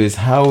get to is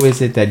how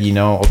is it that, you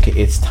know, okay,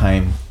 it's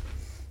time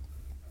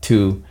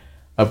to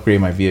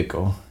upgrade my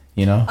vehicle,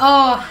 you know?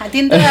 Oh, I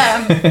think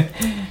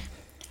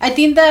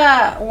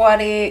that what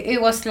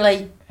it was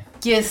like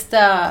just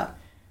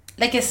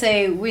like I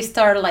say, we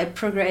start like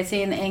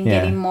progressing and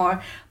getting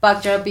more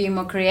backyard, being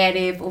more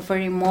creative,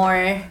 offering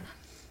more.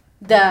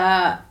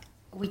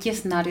 We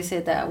just noticed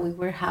it that we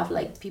were have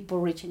like people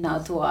reaching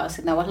out to us,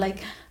 and I was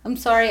like, I'm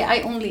sorry, I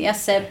only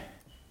accept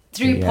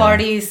 3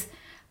 parties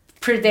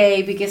per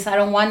day because I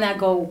don't want to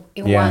go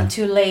in one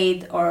too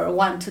late or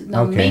want to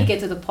not make it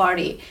to the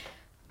party.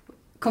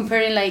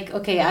 Comparing like,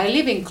 okay, I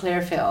live in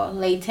Clearfield,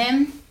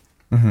 Layton.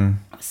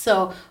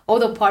 So all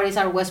the parties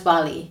are West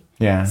Valley.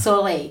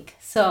 So Lake.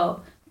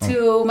 So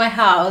to my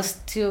house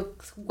to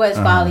West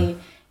Valley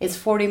is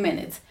 40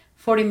 minutes.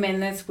 40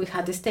 minutes we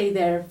had to stay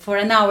there for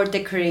an hour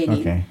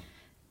decorating.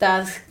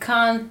 That's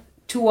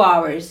 2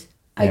 hours.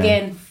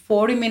 Again,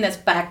 40 minutes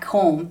back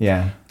home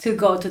to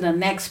go to the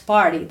next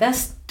party.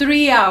 That's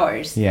 3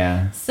 hours.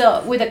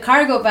 So with a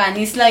cargo van,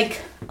 it's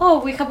like,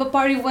 oh, we have a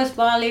party in West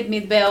Valley,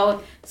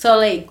 Midvale, so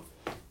like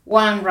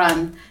one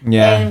run.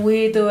 And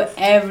we do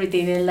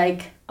everything. And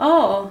like,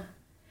 oh,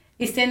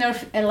 instead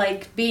of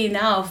like being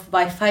off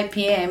by 5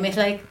 p.m., it's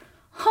like,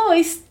 oh,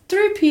 it's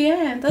 3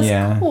 p.m.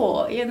 That's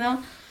cool, you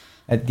know?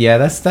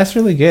 That's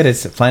really good.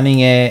 It's planning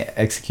it,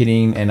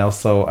 executing, and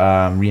also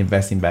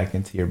reinvesting back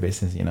into your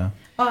business, you know?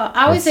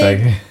 I would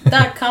say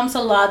that comes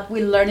a lot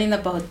with learning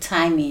about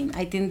timing.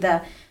 I think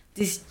that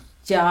this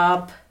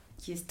job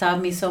just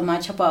taught me so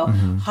much about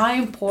how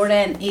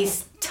important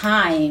is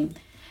time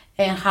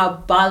and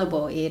how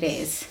valuable it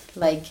is.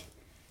 Like,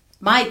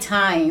 my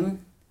time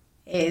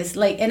is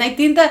like, and I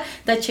think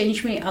that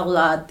changed me a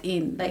lot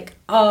in like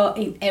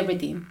in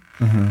everything.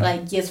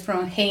 Like just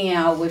from hanging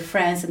out with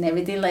friends and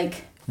everything.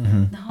 Like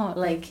no,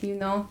 like, you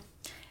know,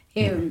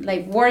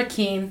 like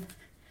working.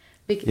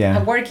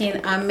 I'm working,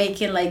 I'm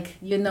making like,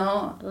 you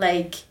know,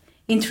 like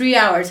in 3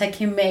 hours I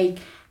can make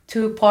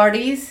 2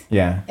 parties.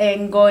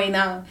 And going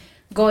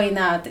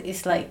out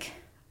is like,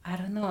 I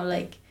don't know,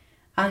 like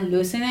I'm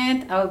losing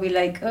it. I would be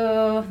like,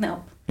 oh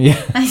no.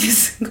 I'm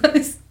just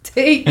gonna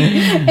stay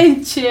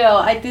and chill.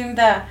 I think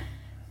that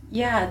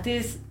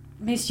this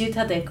Miss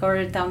Utah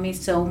Decor taught me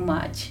so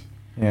much.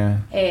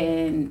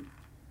 And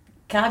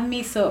got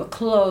me so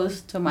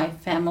close to my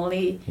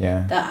family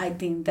that I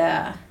think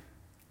that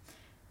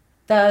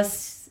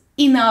that's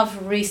enough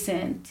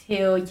reason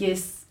to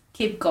just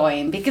keep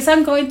going, because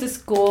I'm going to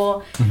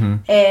school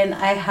and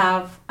I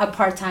have a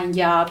part-time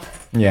job,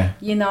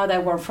 you know,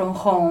 that work from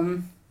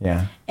home.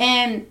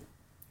 And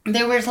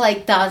there was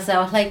like thoughts that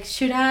I was like,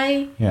 should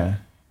I,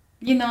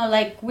 you know,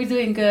 like we're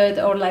doing good,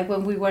 or like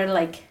when we were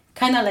like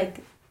kind of like,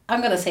 I'm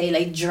gonna say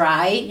like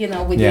dry, you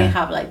know, we didn't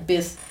have like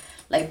this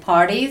like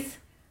parties.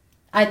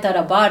 I thought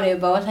about it,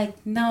 but I was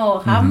like,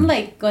 no, I'm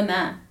like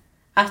gonna,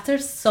 after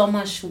so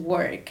much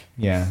work,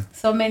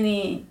 so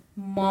many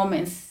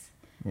moments,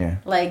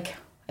 like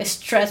a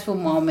stressful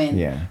moment,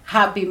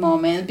 happy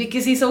moment,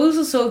 because it's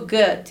also so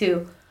good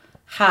to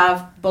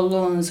have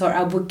balloons or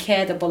a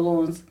bouquet of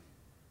balloons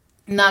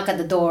knock at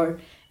the door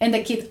and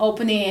the kid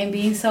opening and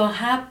being so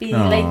happy.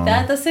 Like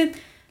that doesn't,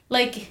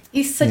 like,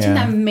 it's such an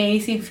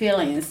amazing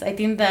feelings. I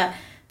think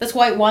that's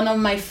why one of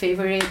my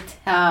favorite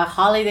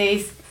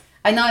holidays,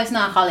 I know it's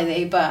not a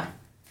holiday, but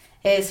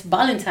it's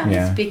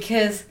Valentine's,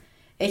 because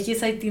it's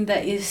just, I think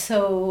that is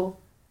so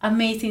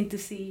amazing to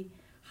see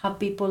how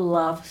people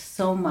love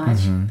so much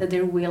that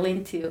they're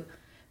willing to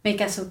make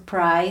a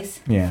surprise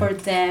for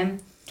them.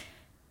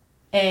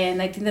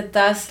 And I think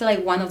that's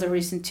like one of the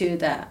reasons too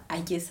that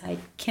I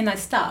cannot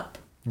stop.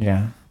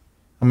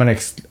 I'm gonna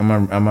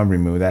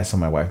remove that so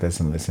my wife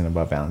doesn't listen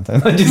about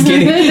Valentine's. I'm just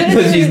kidding.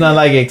 So she's not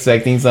like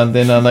expecting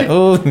something. I'm like,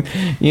 oh,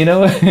 you know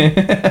what?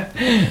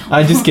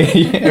 I'm just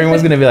kidding.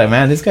 Everyone's gonna be like,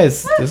 man, this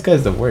guy's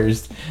the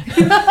worst.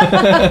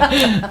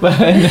 But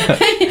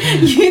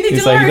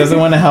he's like, he doesn't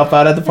want to help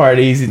out at the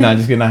parties. He's not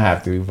just gonna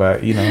have to.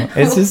 But you know,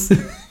 it's just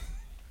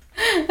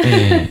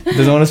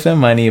doesn't want to spend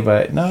money.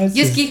 But no, it's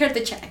just give her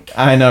the check.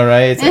 I know,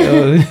 right?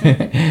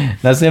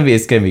 It's like,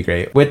 it's gonna be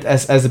great. With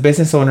as a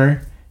business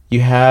owner, you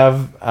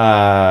have,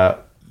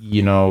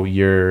 you know,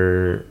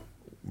 your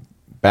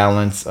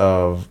balance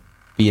of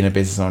being a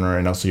business owner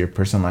and also your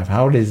personal life.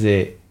 How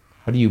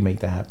do you make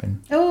that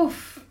happen? Oh,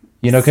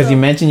 you know, because you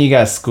mentioned you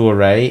got school,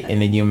 right?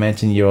 And then you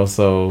mentioned you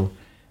also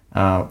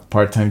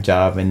part-time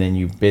job, and then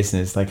you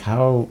business. Like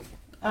how?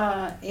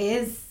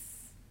 It's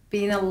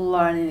been a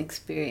learning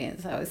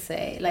experience, I would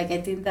say. Like, I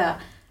think that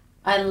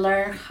I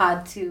learned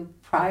how to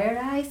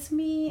prioritize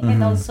me,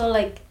 and also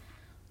like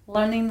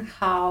learning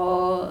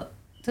how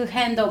to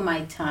handle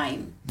my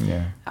time.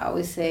 I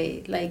would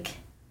say, like,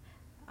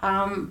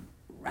 I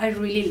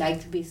really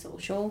like to be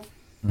social,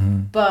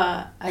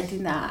 but I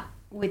think that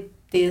with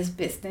this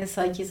business,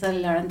 I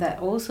learned that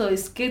also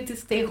it's good to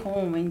stay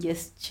home and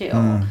just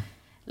chill.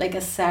 Like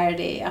a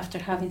Saturday after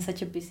having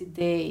such a busy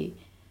day,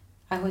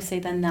 I would say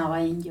that now I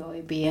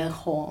enjoy being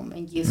home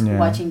and just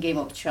watching Game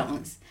of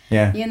Thrones.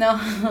 You know,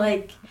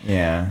 like,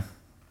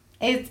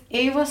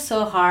 it was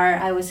so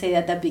hard, I would say,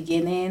 at the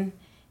beginning,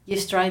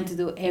 just trying to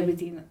do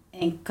everything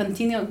and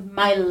continue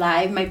my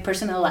life, my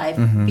personal life,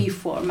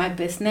 before my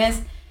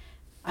business.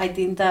 I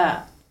think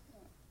that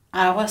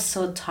I was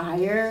so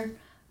tired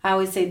I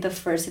would say the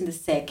first and the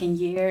second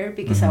year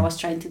because I was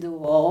trying to do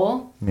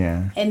all.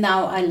 Yeah. And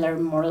now I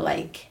learn more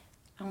like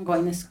I'm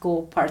going to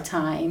school part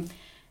time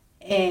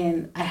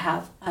and I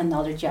have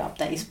another job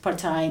that is part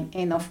time.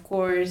 And of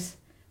course,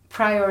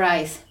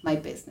 prioritize my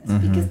business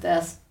because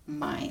that's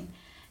mine.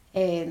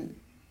 And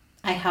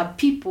I have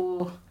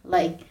people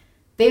like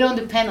they don't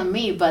depend on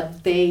me,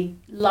 but they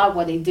love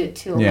what they do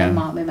too. Yeah. My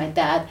mom and my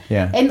dad.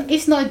 Yeah. And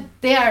it's not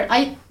they are.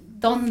 I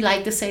don't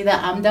like to say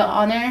that I'm the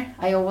owner.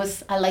 I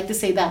like to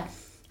say that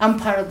I'm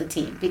part of the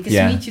team because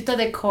Yeah. me, Chuta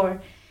Decor,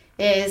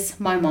 is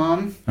my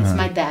mom, it's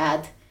my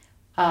dad,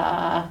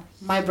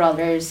 my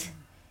brothers,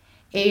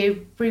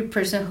 every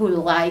person who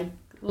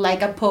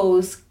like a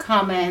post,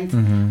 comment,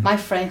 my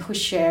friend who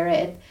share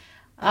it,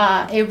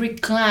 every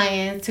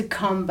client to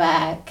come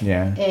back,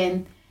 Yeah.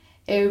 and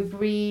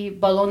every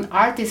balloon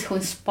artist who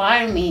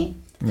inspired me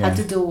had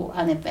to do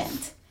an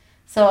event.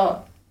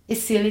 So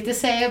it's silly to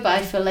say it, but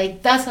I feel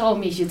like that's all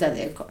Mijuta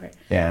Decor.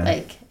 Yeah.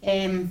 Like,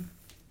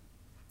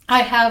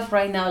 I have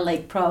right now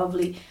like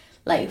probably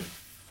like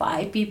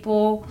 5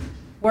 people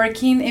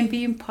working and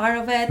being part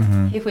of it.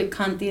 If we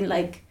counting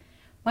like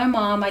my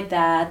mom, my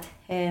dad,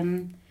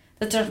 and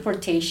the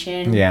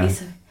transportation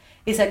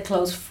is a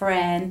close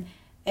friend,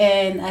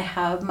 and I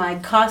have my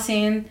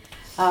cousin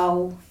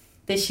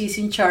that she's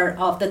in charge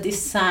of the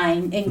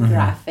design and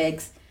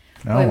graphics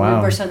when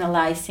we're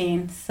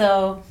personalizing.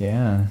 So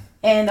yeah.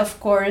 And of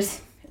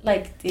course,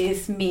 like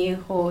this me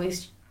who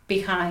is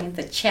behind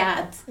the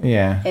chat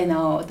Yeah. and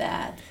all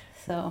that.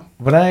 So.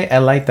 But I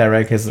like that,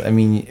 right? Because, I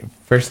mean,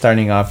 first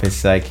starting off,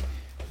 it's like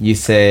you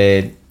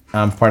said,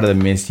 I'm part of the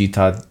Miss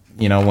Utah.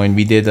 You know, when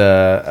we did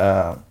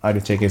audio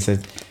check, it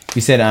said,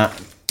 you said,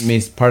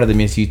 part of the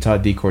Miss Utah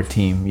Decor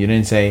team. You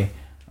didn't say,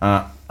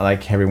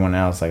 like everyone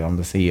else, like I'm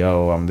the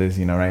CEO, I'm this,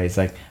 you know, right? It's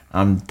like,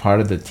 I'm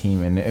part of the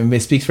team. And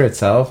it speaks for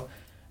itself,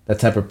 that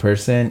type of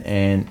person.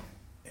 And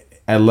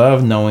I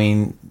love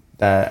knowing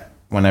that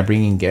when I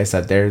bring in guests,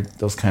 that they're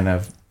those kind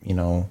of, you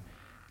know,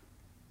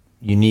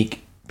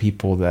 unique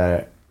people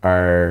that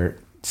are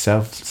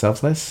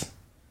selfless.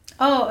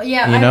 Oh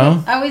yeah, you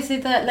know? I would say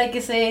that like I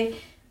say,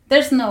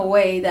 there's no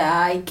way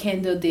that I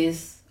can do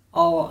this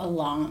all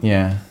alone.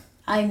 Yeah.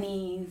 I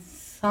need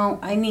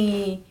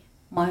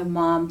my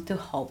mom to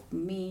help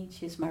me.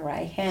 She's my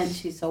right hand.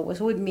 She's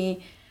always with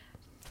me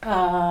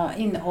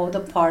in all the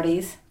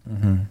parties.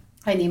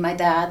 I need my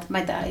dad.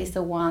 My dad is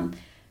the one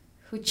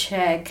who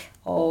check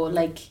or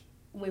like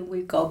when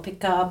we go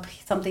pick up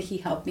something, he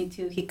helped me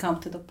to. He come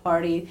to the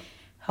party,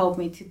 help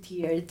me to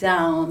tear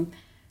down,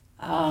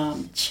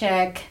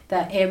 check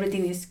that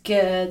everything is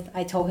good.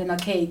 I told him,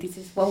 okay, this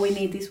is what we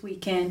need this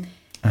weekend.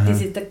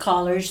 This is the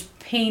colors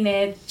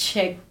painted.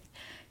 Check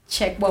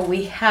what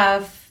we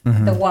have,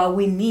 what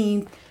we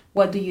need.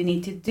 What do you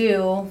need to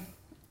do?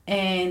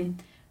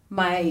 And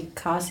my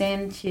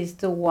cousin, she's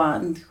the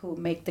one who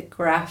make the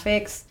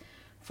graphics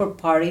for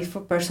parties,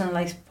 for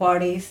personalized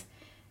parties.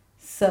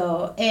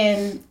 So,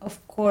 and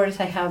of course,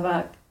 I have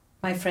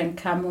my friend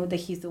Camu, that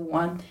he's the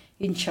one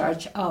in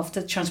charge of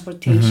the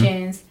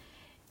transportations,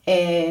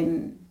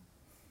 and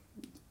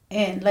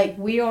like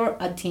we are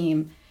a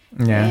team.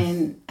 Yeah.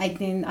 And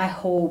I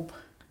hope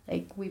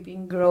like we've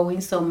been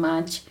growing so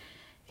much,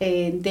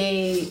 and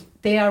they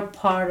are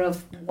part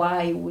of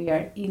why we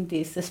are in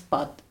this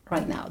spot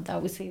right now.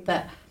 That we say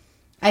that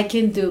I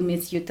can do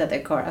Miss Utah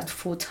Decor at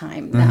full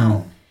time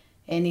now.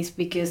 And it's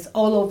because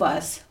all of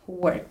us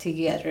work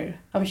together.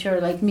 I'm sure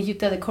like Miss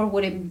Utah Decor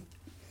wouldn't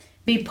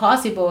be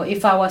possible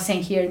if I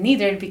wasn't here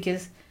neither,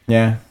 because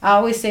I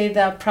always say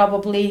that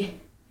probably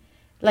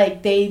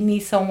like they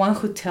need someone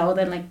who tell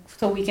them like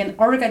so we can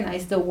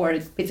organize the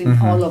work between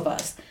all of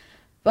us.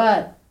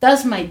 But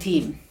that's my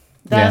team.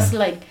 That's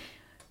like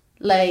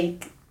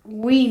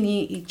we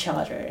need each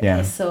other.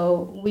 Yeah.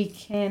 So we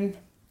can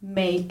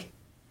make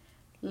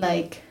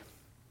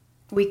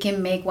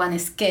one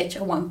sketch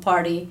or one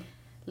party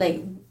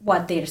like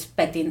what they're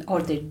expecting or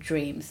their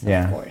dreams,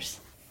 of course.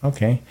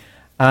 Okay.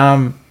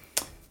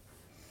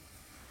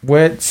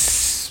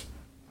 What's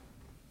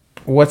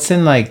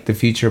in like the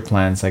future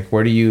plans? Like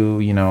where do you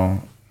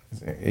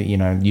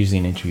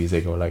using interviews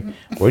they go like,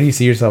 where do you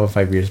see yourself in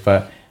 5 years?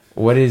 But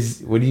what do you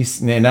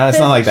no, it's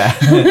not like that.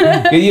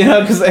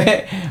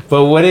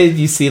 But what did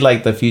you see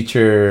like the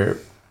future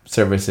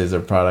services or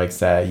products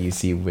that you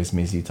see with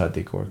Miss Utah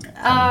Decor?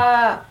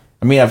 I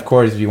mean, of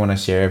course, if you want to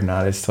share, if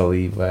not, it's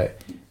totally,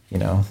 but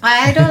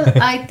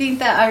I think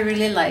that I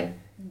really like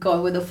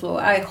going with the flow.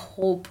 I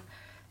hope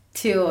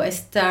to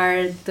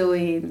start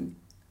doing,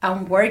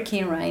 I'm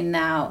working right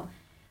now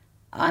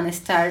on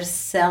start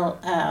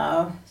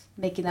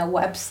making a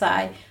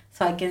website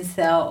so I can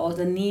sell all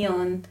the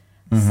neon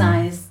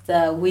signs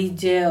that we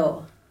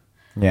do.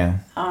 Yeah.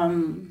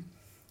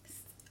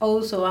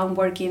 Also, I'm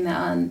working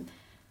on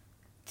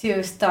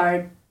to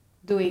start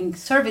doing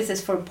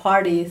services for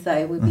parties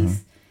that would be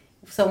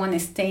if someone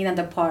is staying at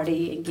the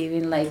party and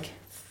giving like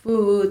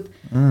food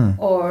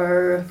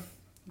or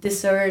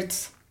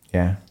desserts.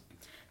 Yeah.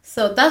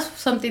 So that's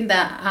something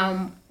that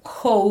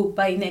hope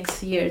by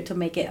next year to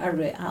make it a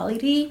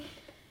reality.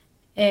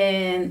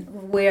 and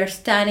we're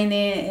standing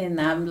it, and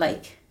I'm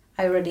like,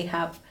 I already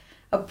have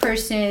a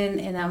person,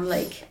 and I'm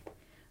like,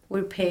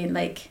 we're paying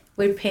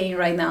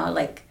right now,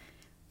 like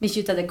Miss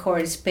Utah Decor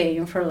is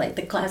paying for like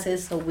the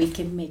classes so we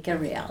can make a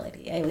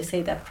reality. I would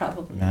say that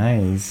probably.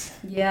 Nice.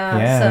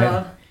 Yeah.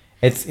 So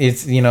It's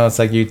it's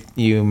like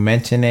you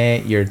mention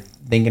it, you're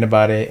thinking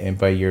about it, and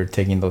but you're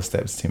taking those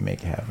steps to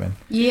make it happen.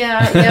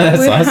 yeah,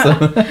 That's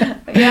awesome.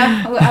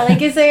 yeah.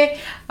 Like I say,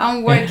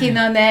 I'm working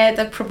on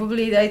it.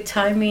 Probably the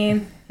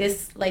timing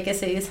is, like I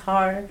say, it's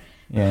hard.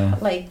 Yeah.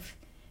 Like,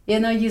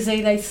 you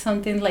say like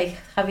something like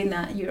having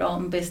your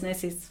own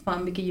business is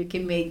fun because you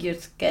can make your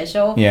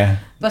schedule. Yeah.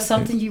 But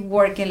something you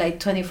working like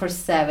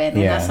 24/7, and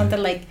Yeah. that's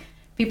something like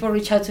people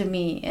reach out to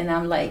me, and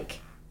I'm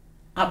like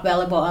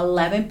available at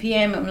 11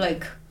 p.m. I'm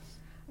like,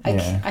 I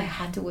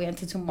had to wait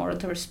until tomorrow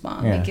to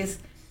respond because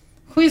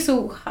who is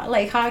so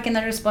like, how can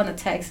I respond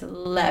to text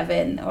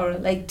 11 or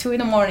like 2 in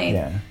the morning?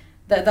 Yeah.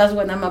 That's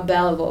when I'm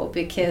available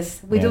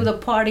because we do the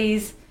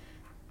parties.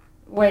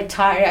 We're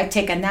tired. I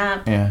take a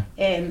nap,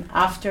 and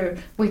after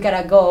we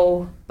gotta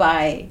go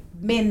by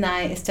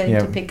midnight, starting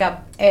to pick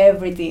up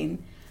everything.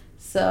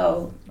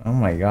 So. Oh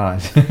my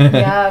gosh.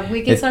 Yeah,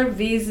 weekends are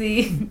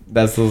busy.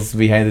 That's those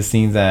behind the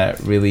scenes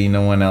that really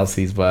no one else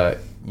sees but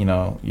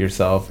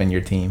yourself and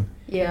your team.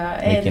 Yeah,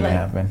 making and like, it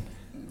happen.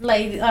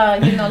 Like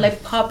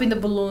like popping the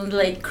balloons,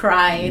 like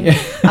crying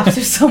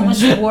after so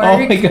much work. Oh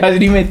my gosh, I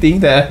didn't even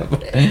think that.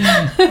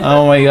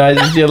 Oh my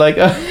gosh, you're like,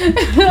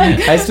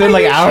 I spent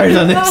like hours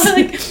on this.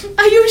 Like,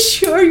 are you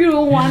sure you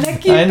don't want to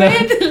keep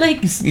it?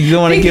 Like, you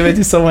don't want to give it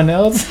to someone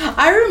else?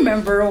 I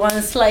remember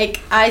once, like,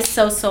 I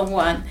saw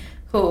someone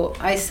who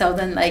I sold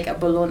them like a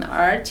balloon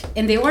arch,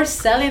 and they were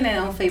selling it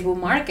on Facebook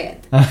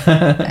Market.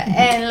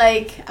 And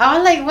like, I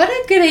was like, what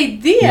a good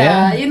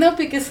idea,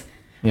 because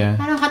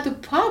I don't have to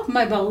pop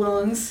my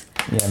balloons.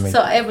 Yeah,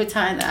 so every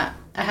time that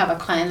I have a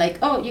client, like,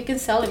 oh, you can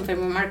sell in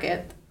Facebook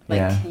Market,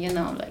 like,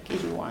 like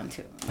if you want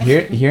to.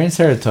 Here in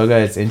Saratoga,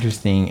 it's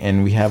interesting,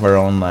 and we have our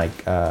own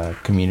like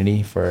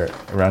community for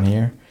around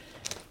here.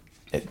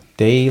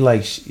 They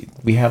like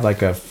we have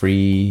like a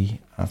free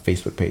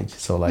Facebook page.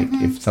 So like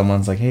if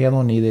someone's like, hey, I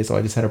don't need this, or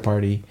I just had a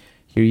party,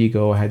 here you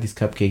go, I had these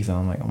cupcakes, and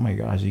I'm like, oh my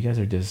gosh, you guys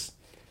are just,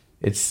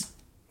 it's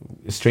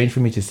strange for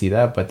me to see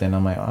that, but then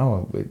I'm like,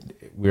 oh,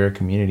 we're a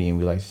community and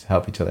we like to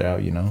help each other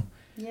out,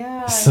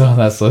 Yeah. So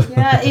that's what.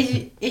 Yeah,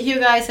 if you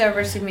guys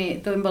ever see me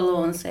doing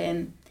balloons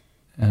and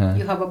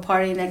you have a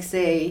party next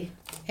day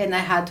and I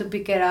had to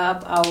pick it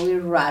up, I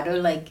would rather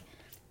like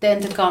then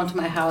to come to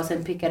my house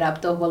and pick it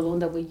up, the balloon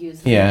that we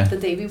used the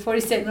day before,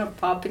 instead of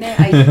popping it.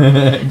 I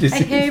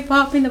hate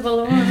popping the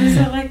balloons.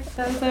 So like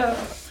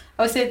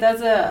I would say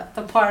that's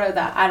the part of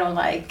that I don't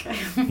like.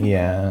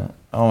 Yeah.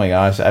 Oh my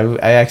gosh.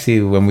 I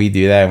actually, when we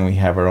do that and we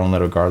have our own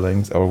little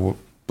garlands or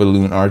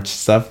balloon arch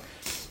stuff,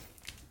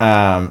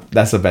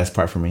 that's the best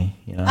part for me.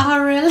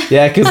 Oh really?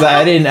 Yeah, because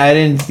I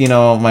didn't.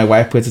 My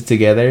wife puts it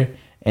together.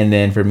 And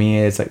then for me,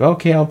 it's like,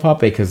 okay, I'll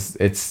pop it because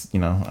it's,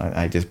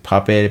 I just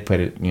pop it,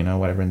 put it,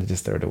 whatever, and then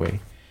just throw it away.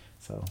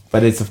 So,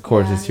 but it's, of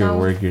course, it's your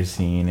work you're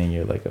seeing, and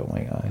you're like, oh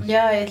my gosh.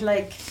 Yeah, it's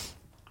like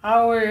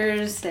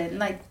hours and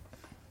like,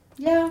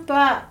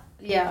 but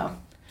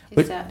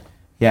it's that.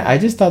 Yeah, I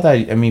just thought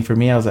that, for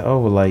me, I was like, oh,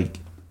 well, like,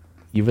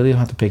 you really don't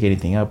have to pick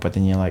anything up, but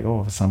then you're like,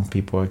 oh, some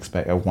people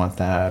expect, I want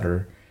that,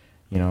 or,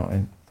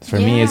 and for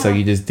me, it's like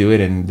you just do it,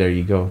 and there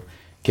you go.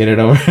 Get it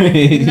over.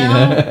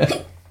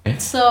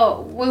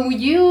 So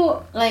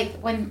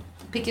when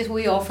because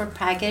we offer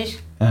package,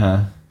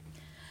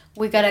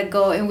 we gotta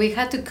go and we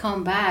had to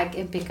come back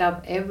and pick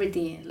up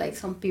everything. Like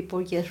some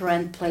people just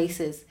rent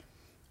places,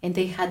 and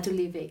they had to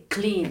leave it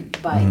clean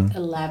by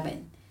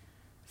 11.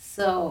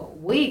 So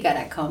we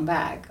gotta come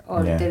back,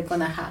 or they're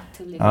gonna have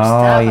to leave stuff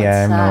outside. Oh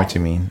yeah, I know what you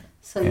mean.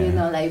 So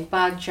like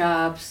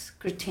backdrops,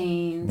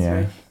 curtains,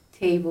 or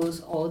tables,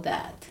 all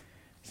that.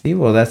 See,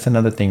 well, that's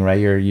another thing, right?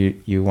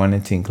 You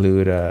wanted to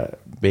include a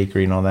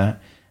bakery and all that.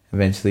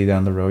 Eventually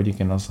down the road, you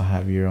can also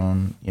have your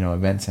own,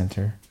 event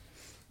center.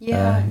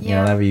 Yeah,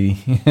 that'd be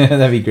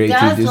great.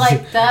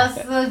 That's that's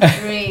the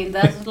dream.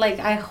 That's like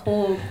I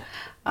hope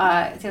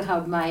to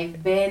have my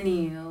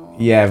venue.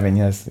 Yeah,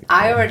 venue.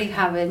 I already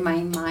have in my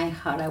mind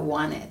how I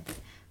want it.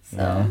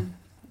 So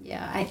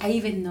I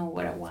even know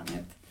what I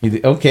wanted.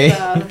 Okay.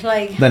 So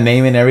like the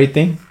name and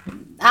everything.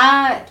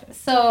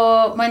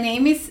 So my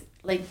name is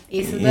like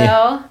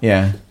Isabel.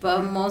 Yeah.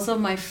 But most of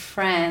my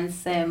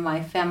friends and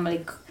my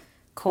family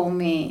call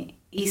me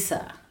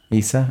Isa.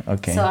 Isa?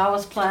 Okay. So I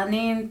was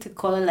planning to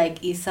call it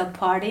like Isa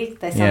Party.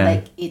 That sounds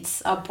like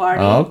it's a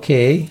party.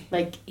 Okay.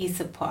 Like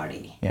Isa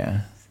Party.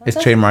 Yeah. So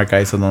it's trademark,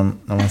 guys, so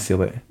don't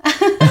steal it.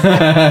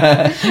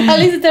 At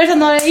least there's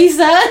another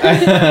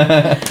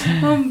Isa.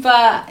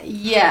 But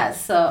yeah,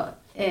 so,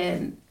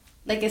 and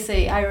like I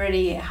say, I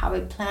already have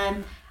a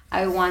plan.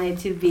 I wanted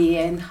to be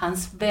in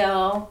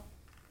Huntsville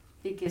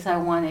because I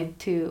wanted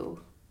to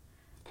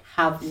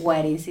have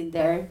weddings in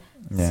there.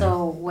 Yeah.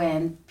 So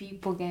when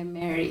people get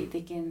married,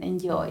 they can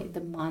enjoy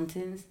the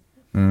mountains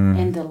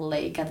and the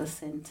lake at the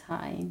same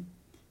time.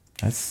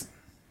 That's,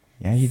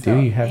 you do.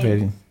 You have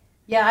it.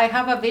 Yeah, I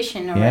have a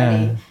vision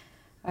already. Yeah.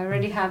 I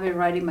already have it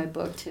right in my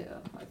book too.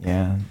 Like,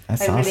 Yeah,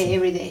 that's every awesome. day,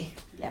 every day.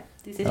 Yeah,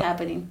 this is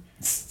happening.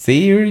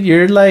 See, you're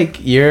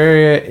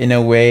in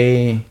a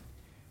way,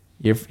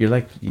 you're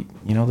like you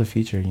know the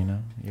future. You know,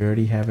 you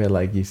already have it.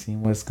 Like you've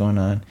seen what's going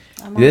on.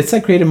 It's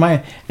a creative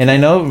mind, and I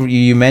know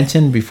you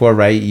mentioned before,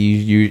 right?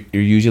 You're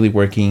usually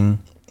working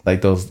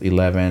like those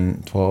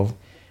 11, 12,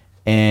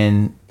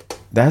 and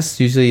that's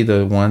usually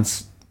the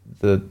ones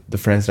the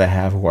friends that I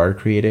have who are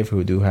creative,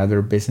 who do have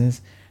their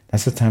business.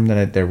 That's the time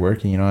that they're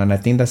working, you know, and I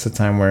think that's the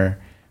time where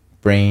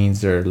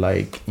brains are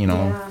like, you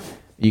know,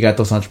 you got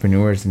those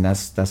entrepreneurs, and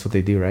that's what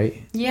they do,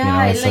 right?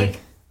 Yeah, you know,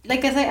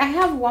 like I said, I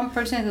have one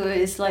person who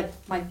is like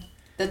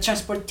the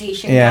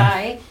transportation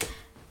guy.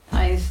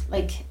 I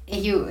like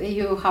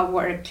you have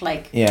worked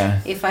like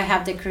if I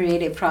have the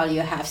creative, probably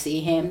you have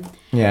seen him.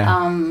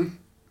 Yeah.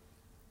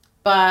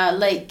 But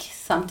like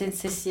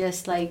sometimes it's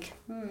just like,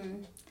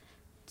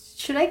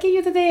 should I give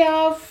you the day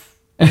off?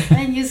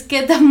 And just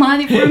get the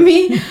money for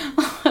me.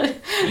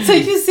 So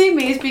you see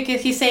me, it's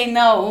because he's saying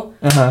no,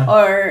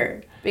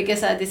 or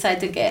because I decide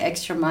to get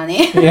extra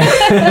money.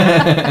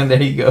 And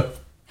there you go.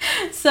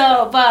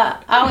 So,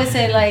 but I would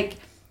say like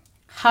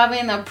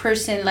having a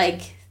person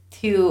like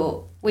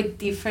with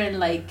different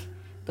like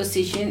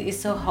position is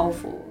so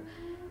helpful,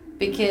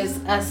 because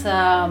as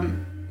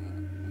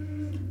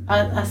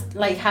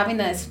like having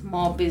a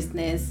small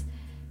business,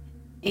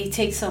 it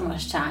takes so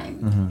much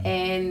time,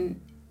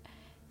 and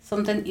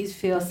sometimes it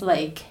feels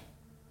like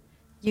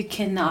you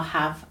cannot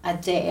have a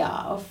day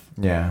off.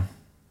 Yeah.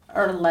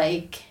 Or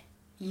like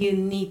you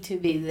need to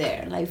be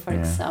there. Like for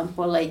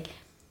example, like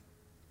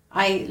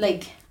I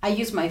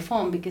use my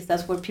phone because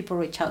that's where people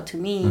reach out to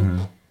me.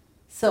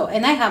 So,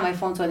 and I have my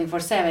phone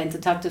 24/7 to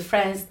talk to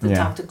friends, to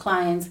talk to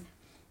clients.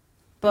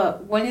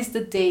 But when is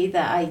the day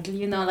that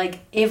like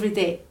every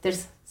day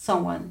there's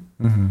someone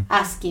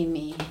asking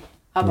me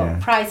about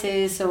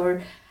prices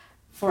or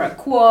for a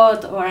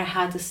quote, or I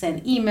had to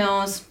send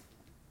emails.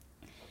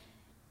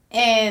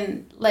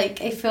 And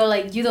like I feel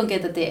like you don't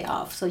get the day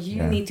off, so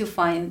you need to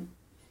find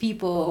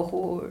people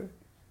who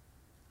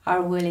are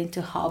willing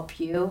to help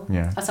you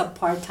as a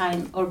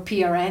part-time or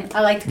PRN. I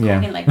like to call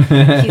him like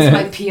he's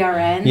my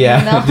PRN. Yeah,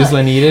 you know? Just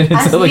when needed.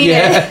 As so like, needed.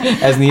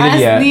 As needed.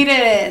 As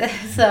needed.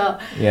 So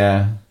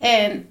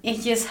and it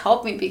just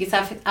helped me, because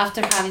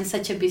after having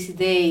such a busy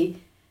day,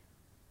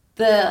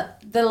 the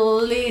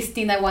least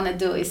thing I want to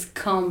do is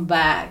come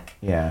back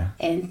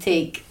and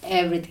take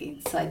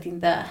everything. So I think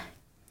that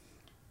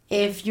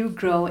if you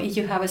grow, if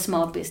you have a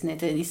small business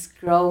that is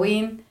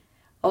growing,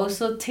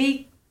 also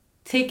take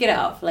it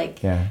off. Like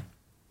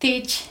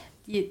teach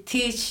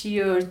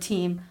your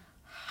team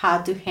how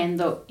to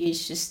handle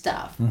each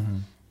stuff.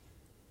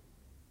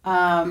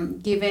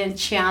 Given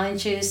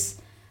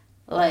challenges,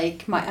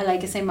 like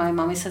I say, my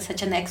mom is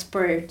such an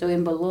expert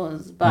doing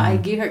balloons, but I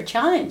give her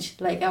challenge.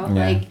 Like I was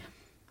like,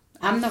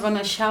 I'm not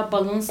gonna shop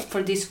balloons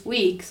for this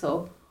week,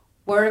 so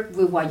work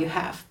with what you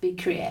have. Be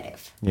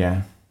creative.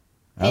 Yeah.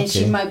 And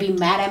she might be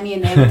mad at me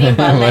and everything,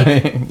 but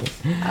like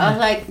I was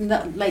like,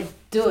 no, like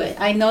do it.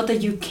 I know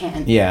that you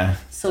can. Yeah.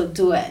 So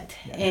do it,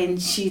 and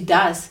she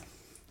does.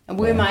 And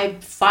we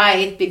might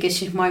fight because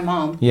she's my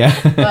mom. Yeah.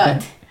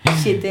 But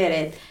she did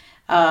it.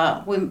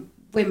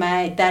 With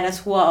my dad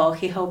as well.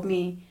 He helped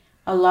me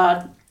a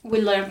lot.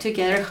 We learned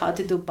together how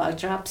to do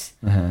backdrops.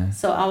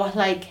 So I was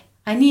like,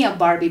 I need a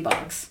Barbie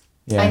box.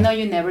 I know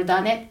you never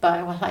done it, but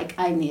I was like,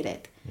 I need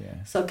it.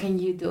 So can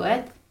you do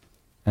it?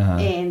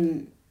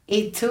 And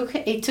it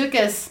took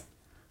us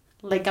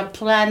like a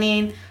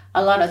planning,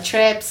 a lot of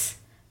trips,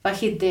 but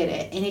he did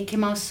it, and it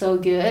came out so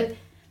good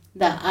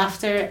that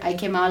after I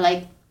came out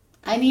like,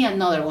 I need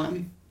another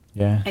one,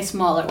 a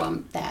smaller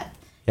one, Dad.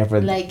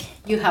 Like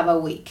you have a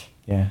week.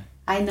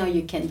 I know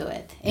you can do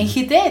it, and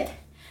he did.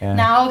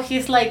 Now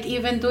he's like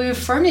even doing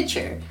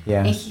furniture,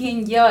 and he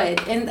enjoyed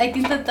it, and I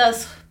think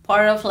that's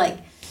part of like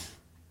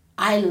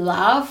I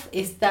love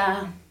is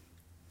that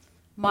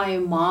my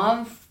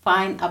mom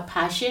find a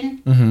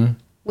passion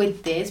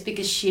with this,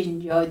 because she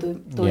enjoyed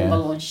doing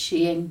balloons.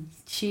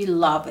 She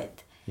loved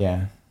it.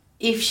 Yeah.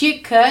 If she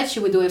could, she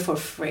would do it for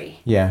free.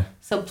 Yeah.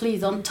 So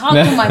please don't talk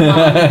to my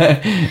mom.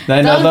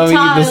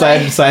 Don't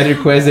decide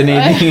request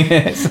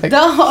anything. Like,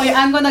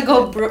 I'm gonna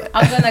go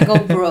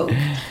broke.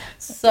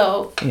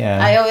 So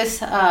I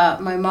always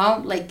my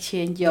mom, like,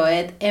 she enjoyed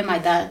it, and my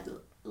dad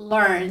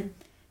learned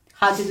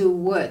how to do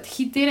wood.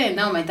 He didn't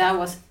know. My dad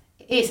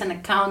is an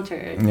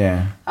accountant.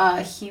 Yeah.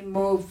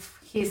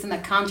 He's an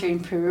accountant in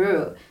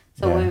Peru.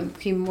 So when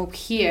he moved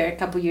here a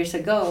couple years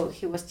ago,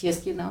 he was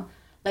just,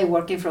 like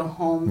working from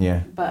home,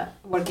 but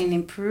working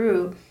in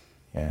Peru.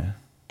 Yeah.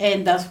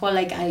 And that's why,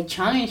 like, I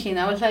challenged him.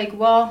 I was like,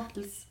 well,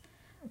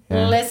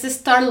 let's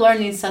start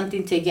learning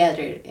something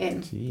together.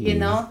 And,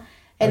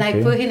 and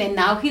I put him, and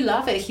now he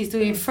loves it. He's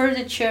doing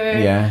furniture.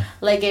 Yeah.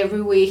 Like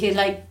every week, he's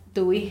like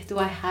do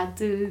I have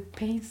to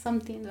paint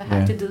something? Do I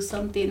have to do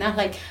something? I'm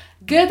like,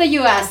 good that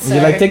you asked, sir.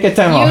 You're like, take your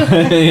time off.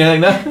 You're like,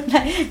 no.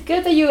 Like,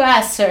 good that you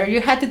asked, sir.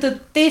 You had to do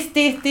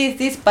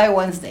this by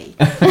Wednesday.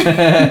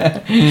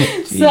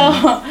 So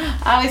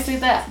obviously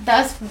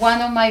that's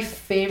one of my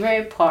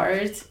favorite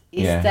parts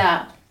is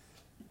that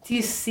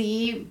to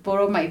see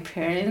both of my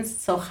parents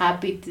so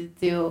happy to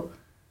do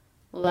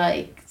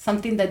like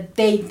something that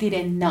they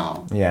didn't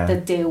know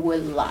that they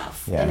would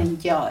love and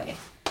enjoy.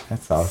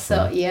 That's awesome.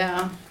 So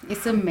yeah,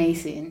 it's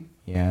amazing.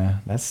 Yeah,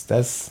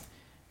 that's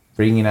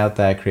bringing out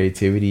that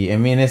creativity. I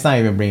mean, it's not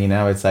even bringing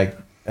out. It's like,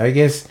 I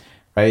guess,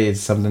 right?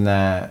 It's something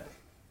that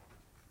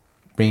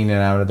bringing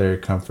it out of their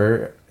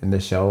comfort in the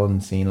show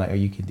and seeing like, oh,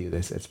 you can do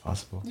this. It's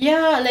possible.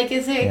 Yeah, like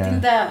it's a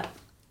thing that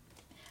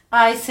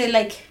I say,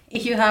 like,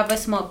 if you have a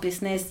small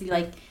business,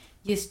 like,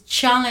 just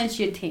challenge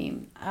your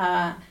team,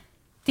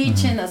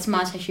 teaching as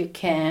much as you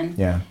can.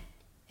 Yeah.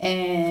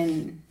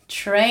 And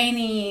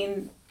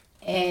training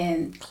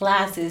and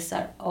classes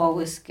are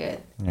always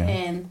good. Yeah.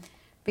 And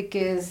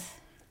because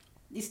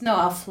it's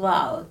not a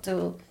flaw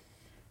to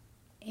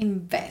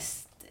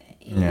invest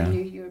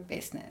in your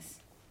business.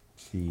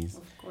 Jeez.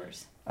 Of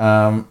course.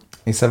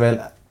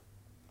 Isabel,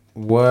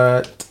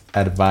 what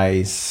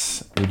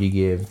advice would you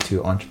give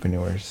to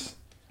entrepreneurs,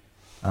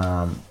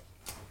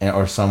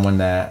 or someone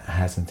that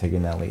hasn't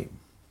taken that leap?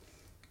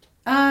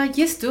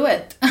 Just do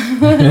it.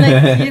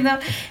 Like, you know,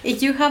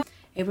 if you have,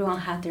 everyone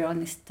had their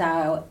own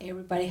style.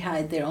 Everybody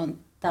had their own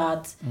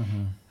thoughts.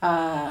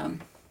 Like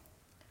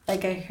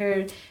I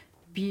heard,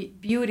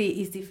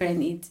 beauty is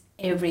different in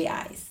every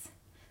eyes.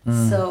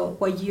 So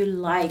what you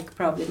like,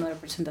 probably another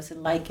person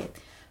doesn't like it.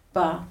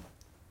 But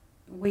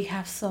we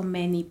have so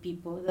many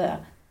people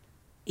that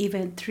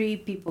even 3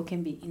 people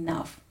can be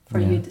enough for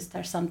you to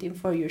start something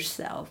for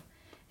yourself,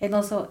 and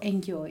also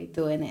enjoy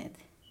doing it.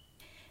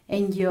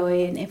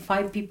 Enjoy it and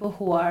find people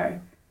who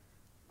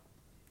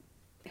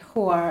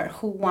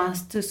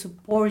wants to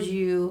support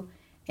you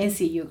and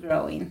see you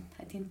growing.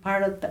 I think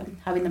part of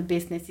having a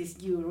business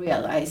is you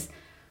realize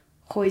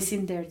who is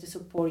in there to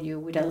support you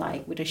with a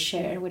like, with a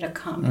share, with a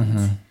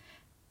comment.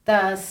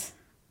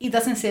 It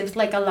doesn't seem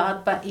like a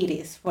lot, but it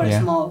is for a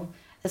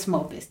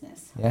small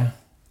business. Yeah.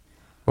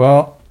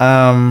 Well,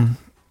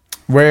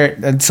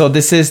 so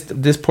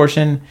this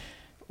portion.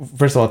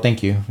 First of all,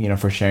 thank you,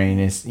 for sharing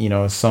this,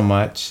 so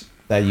much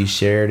that you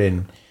shared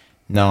and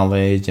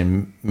knowledge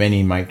and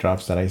many mic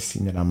drops that I've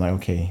seen that I'm like,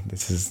 okay,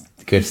 this is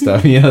good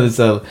stuff,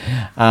 So,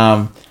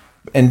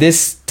 and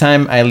this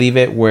time I leave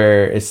it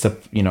where it's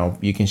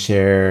you can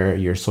share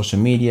your social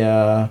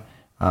media,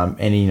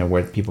 any,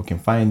 where people can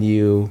find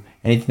you,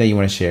 anything that you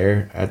want to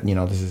share.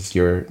 This is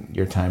your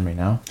time right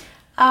now.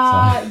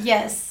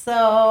 Yes.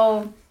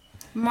 So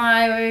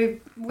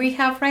we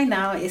have right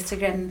now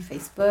Instagram and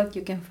Facebook.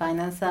 You can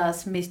find us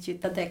as Miss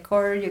Yuta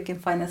Decor. You can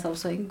find us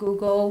also in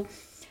Google,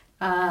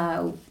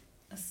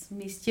 as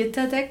Miss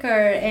Yuta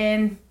Decor.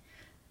 And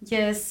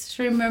just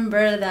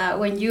remember that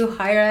when you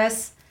hire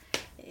us,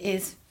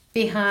 it's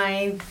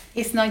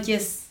not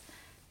just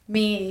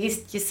me,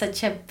 it's just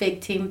such a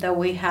big team that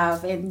we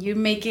have, and you're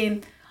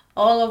making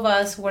all of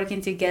us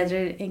working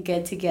together and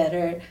get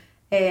together,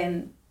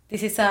 and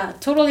this is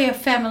totally a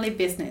family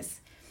business.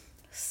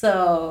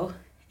 So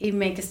it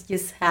makes us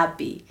just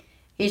happy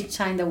each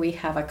time that we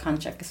have a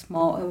contract,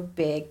 small or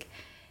big.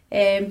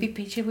 And be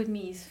patient with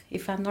me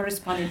if I'm not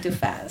responding too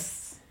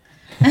fast.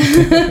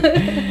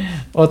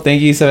 Well,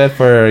 thank you, Isabel,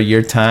 for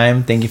your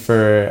time. Thank you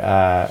for,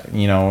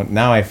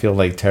 now I feel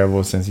like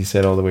terrible since you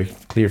said all the way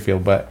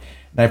Clearfield, but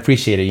I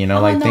appreciate it,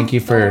 thank you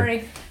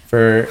for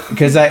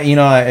because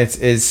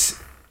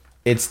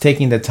it's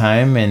taking the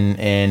time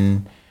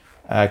and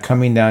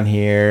coming down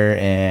here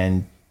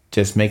and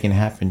just making it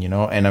happen,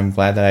 and I'm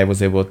glad that I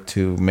was able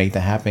to make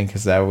that happen,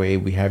 because that way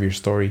we have your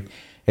story.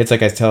 It's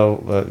like I tell,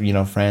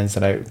 friends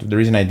that the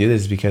reason I do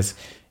this is because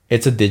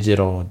it's a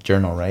digital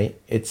journal, right?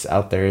 It's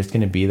out there. It's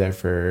going to be there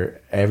for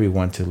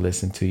everyone to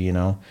listen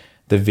to,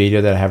 the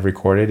video that I have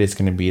recorded is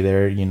going to be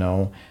there,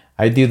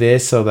 I do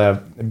this so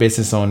that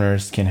business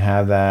owners can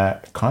have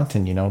that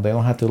content, they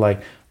don't have to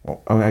like, oh,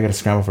 I got to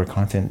scramble for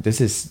content. This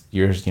is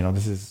yours,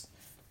 this is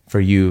for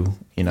you,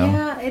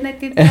 Yeah, and I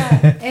think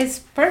that it's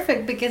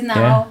perfect because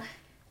now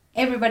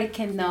everybody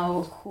can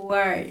know who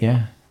are.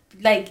 Yeah.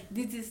 Like,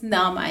 this is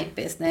not my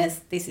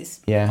business. This is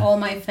all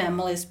my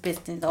family's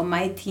business, all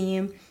my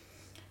team.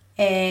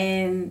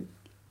 And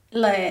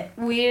like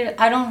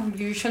I don't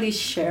usually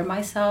share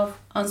myself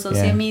on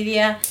social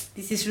media.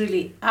 This is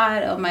really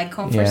out of my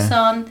comfort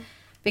zone,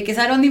 because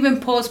I don't even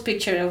post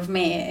picture of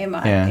me in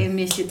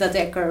Miss Yuta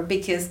Decor,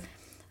 because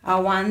I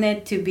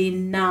wanted to be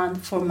known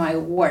for my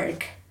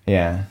work.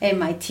 And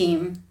my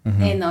team,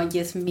 and not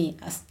just me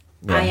as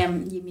I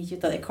am Miss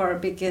Yuta Decor,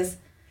 because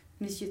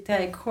Miss Yuta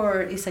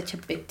Decor is such a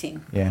big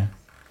team. Yeah,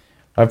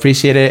 I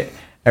appreciate it,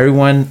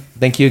 everyone.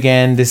 Thank you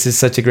again. This is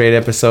such a great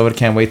episode.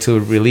 Can't wait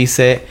to release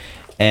it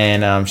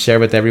and share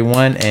with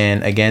everyone.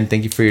 And again,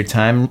 thank you for your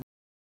time.